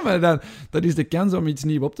 Nee, maar dat is de kans om iets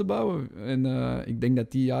nieuws op te bouwen. En ik denk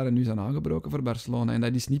dat die jaren nu zijn aangebroken voor Barcelona. En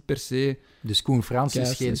dat is niet per se... Dus Koen Frans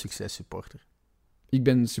is geen successupporter. Ik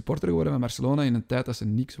ben supporter geworden van Barcelona in een tijd dat ze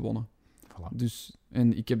niks wonnen. Voilà. Dus,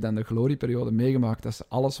 en ik heb dan de glorieperiode meegemaakt dat ze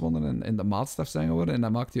alles wonnen en de maatstaf zijn geworden. En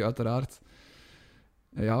dat maakt je uiteraard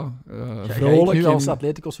vrolijk. Ga ik nu als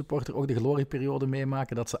Atletico-supporter ook de glorieperiode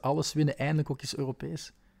meemaken dat ze alles winnen, eindelijk ook eens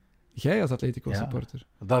Europees? Jij als Atletico-supporter?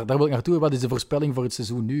 Ja, daar wil ik naartoe. Wat is de voorspelling voor het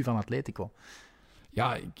seizoen nu van Atletico?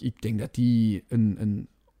 Ja, ik denk dat die een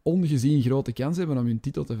ongezien grote kans hebben om hun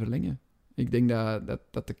titel te verlengen. Ik denk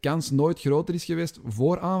dat de kans nooit groter is geweest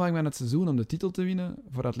voor aanvang van het seizoen om de titel te winnen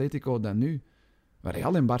voor Atletico dan nu. Maar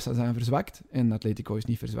Real en Barça zijn verzwakt en Atletico is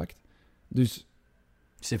niet verzwakt. Dus...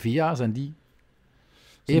 Sevilla, zijn die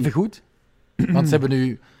even goed? Want ze hebben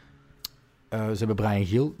nu... ze hebben Bryan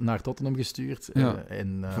Gil naar Tottenham gestuurd. Ja,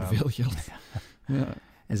 voor veel geld. Ja.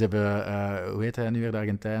 En ze hebben... hoe heet hij nu weer, de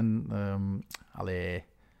Argentijn?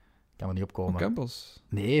 Kan er niet opkomen. Campos?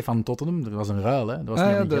 Nee, van Tottenham. Er was een ruil, hè. Dat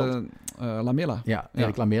was Lamela. Ja,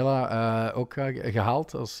 Erik Lamela ook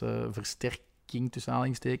gehaald als versterking tussen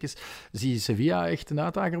aanhalingstekens. Zie je Sevilla echt een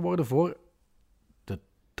uitdager worden voor de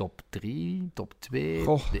top 3, top 2,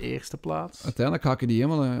 de eerste plaats? Uiteindelijk haken die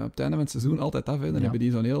helemaal op het einde van het seizoen altijd af. Hè. Dan hebben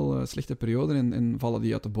die zo'n heel slechte periode en vallen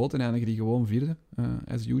die uit de boot en eindigen die gewoon 4e,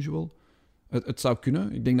 as usual. Het zou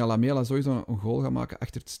kunnen. Ik denk dat Lamela sowieso een goal gaat maken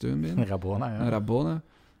achter het steunbeen. Rabona.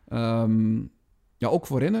 Ook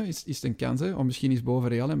voor hen is het een kans om misschien eens boven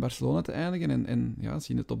Real en Barcelona te eindigen. En als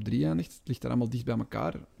je in de top 3 eindigt, het ligt er allemaal dicht bij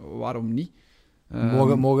elkaar. Waarom niet?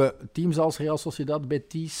 Mogen teams als Real Sociedad,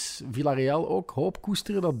 Betis, Villarreal ook hoop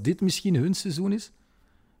koesteren dat dit misschien hun seizoen is?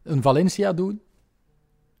 Een Valencia doen?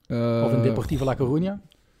 Of een Deportivo La Coruña?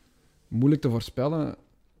 Moeilijk te voorspellen.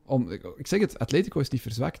 Ik zeg het, Atletico is niet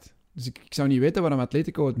verzwakt. Dus ik zou niet weten waarom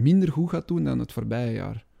Atletico het minder goed gaat doen dan het voorbije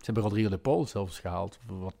jaar. Ze hebben Rodrigo de Paul zelfs gehaald,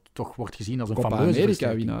 wat toch wordt gezien als een Copa fameuze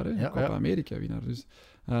America-winnaar. Copa America-winnaar. Dus,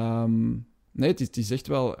 nee, het is echt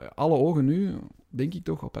wel... Alle ogen nu, denk ik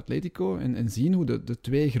toch, op Atletico. En zien hoe de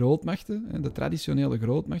twee grootmachten, de traditionele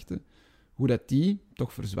grootmachten, hoe dat die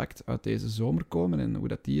toch verzwakt uit deze zomer komen. En hoe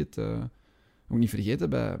dat die het... Ook niet vergeten,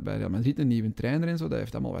 bij Real Madrid een nieuwe trainer en zo. Dat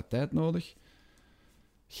heeft allemaal wat tijd nodig.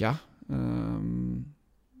 Ja...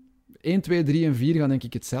 1, 2, 3 en 4 gaan denk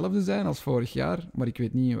ik hetzelfde zijn als vorig jaar, maar ik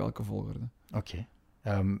weet niet in welke volgorde. Oké.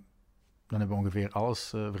 Dan hebben we ongeveer alles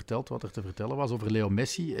verteld wat er te vertellen was over Leo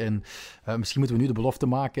Messi. En misschien moeten we nu de belofte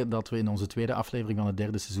maken dat we in onze tweede aflevering van het 3e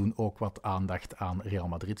seizoen ook wat aandacht aan Real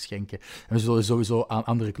Madrid schenken. En we zullen sowieso aan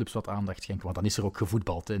andere clubs wat aandacht schenken, want dan is er ook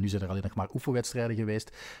gevoetbald. En nu zijn er alleen nog maar oefenwedstrijden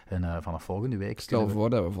geweest. En vanaf volgende week... Stel voor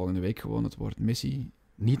dat we volgende week gewoon het woord Messi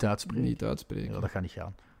niet uitspreken. Ja, dat gaat niet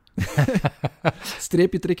gaan.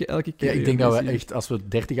 Streepje trekken elke keer. Ja, ik denk dat we echt, als we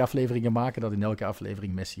 30 afleveringen maken, dat in elke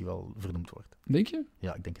aflevering Messi wel vernoemd wordt. Denk je?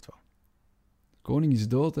 Ja, ik denk het wel. De koning is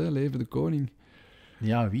dood, hè? Leven de koning.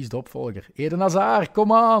 Ja, wie is de opvolger? Eden Hazard,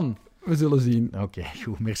 kom aan! We zullen zien. Oké,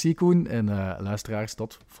 goed. Merci Koen en luisteraars,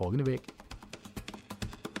 tot volgende week.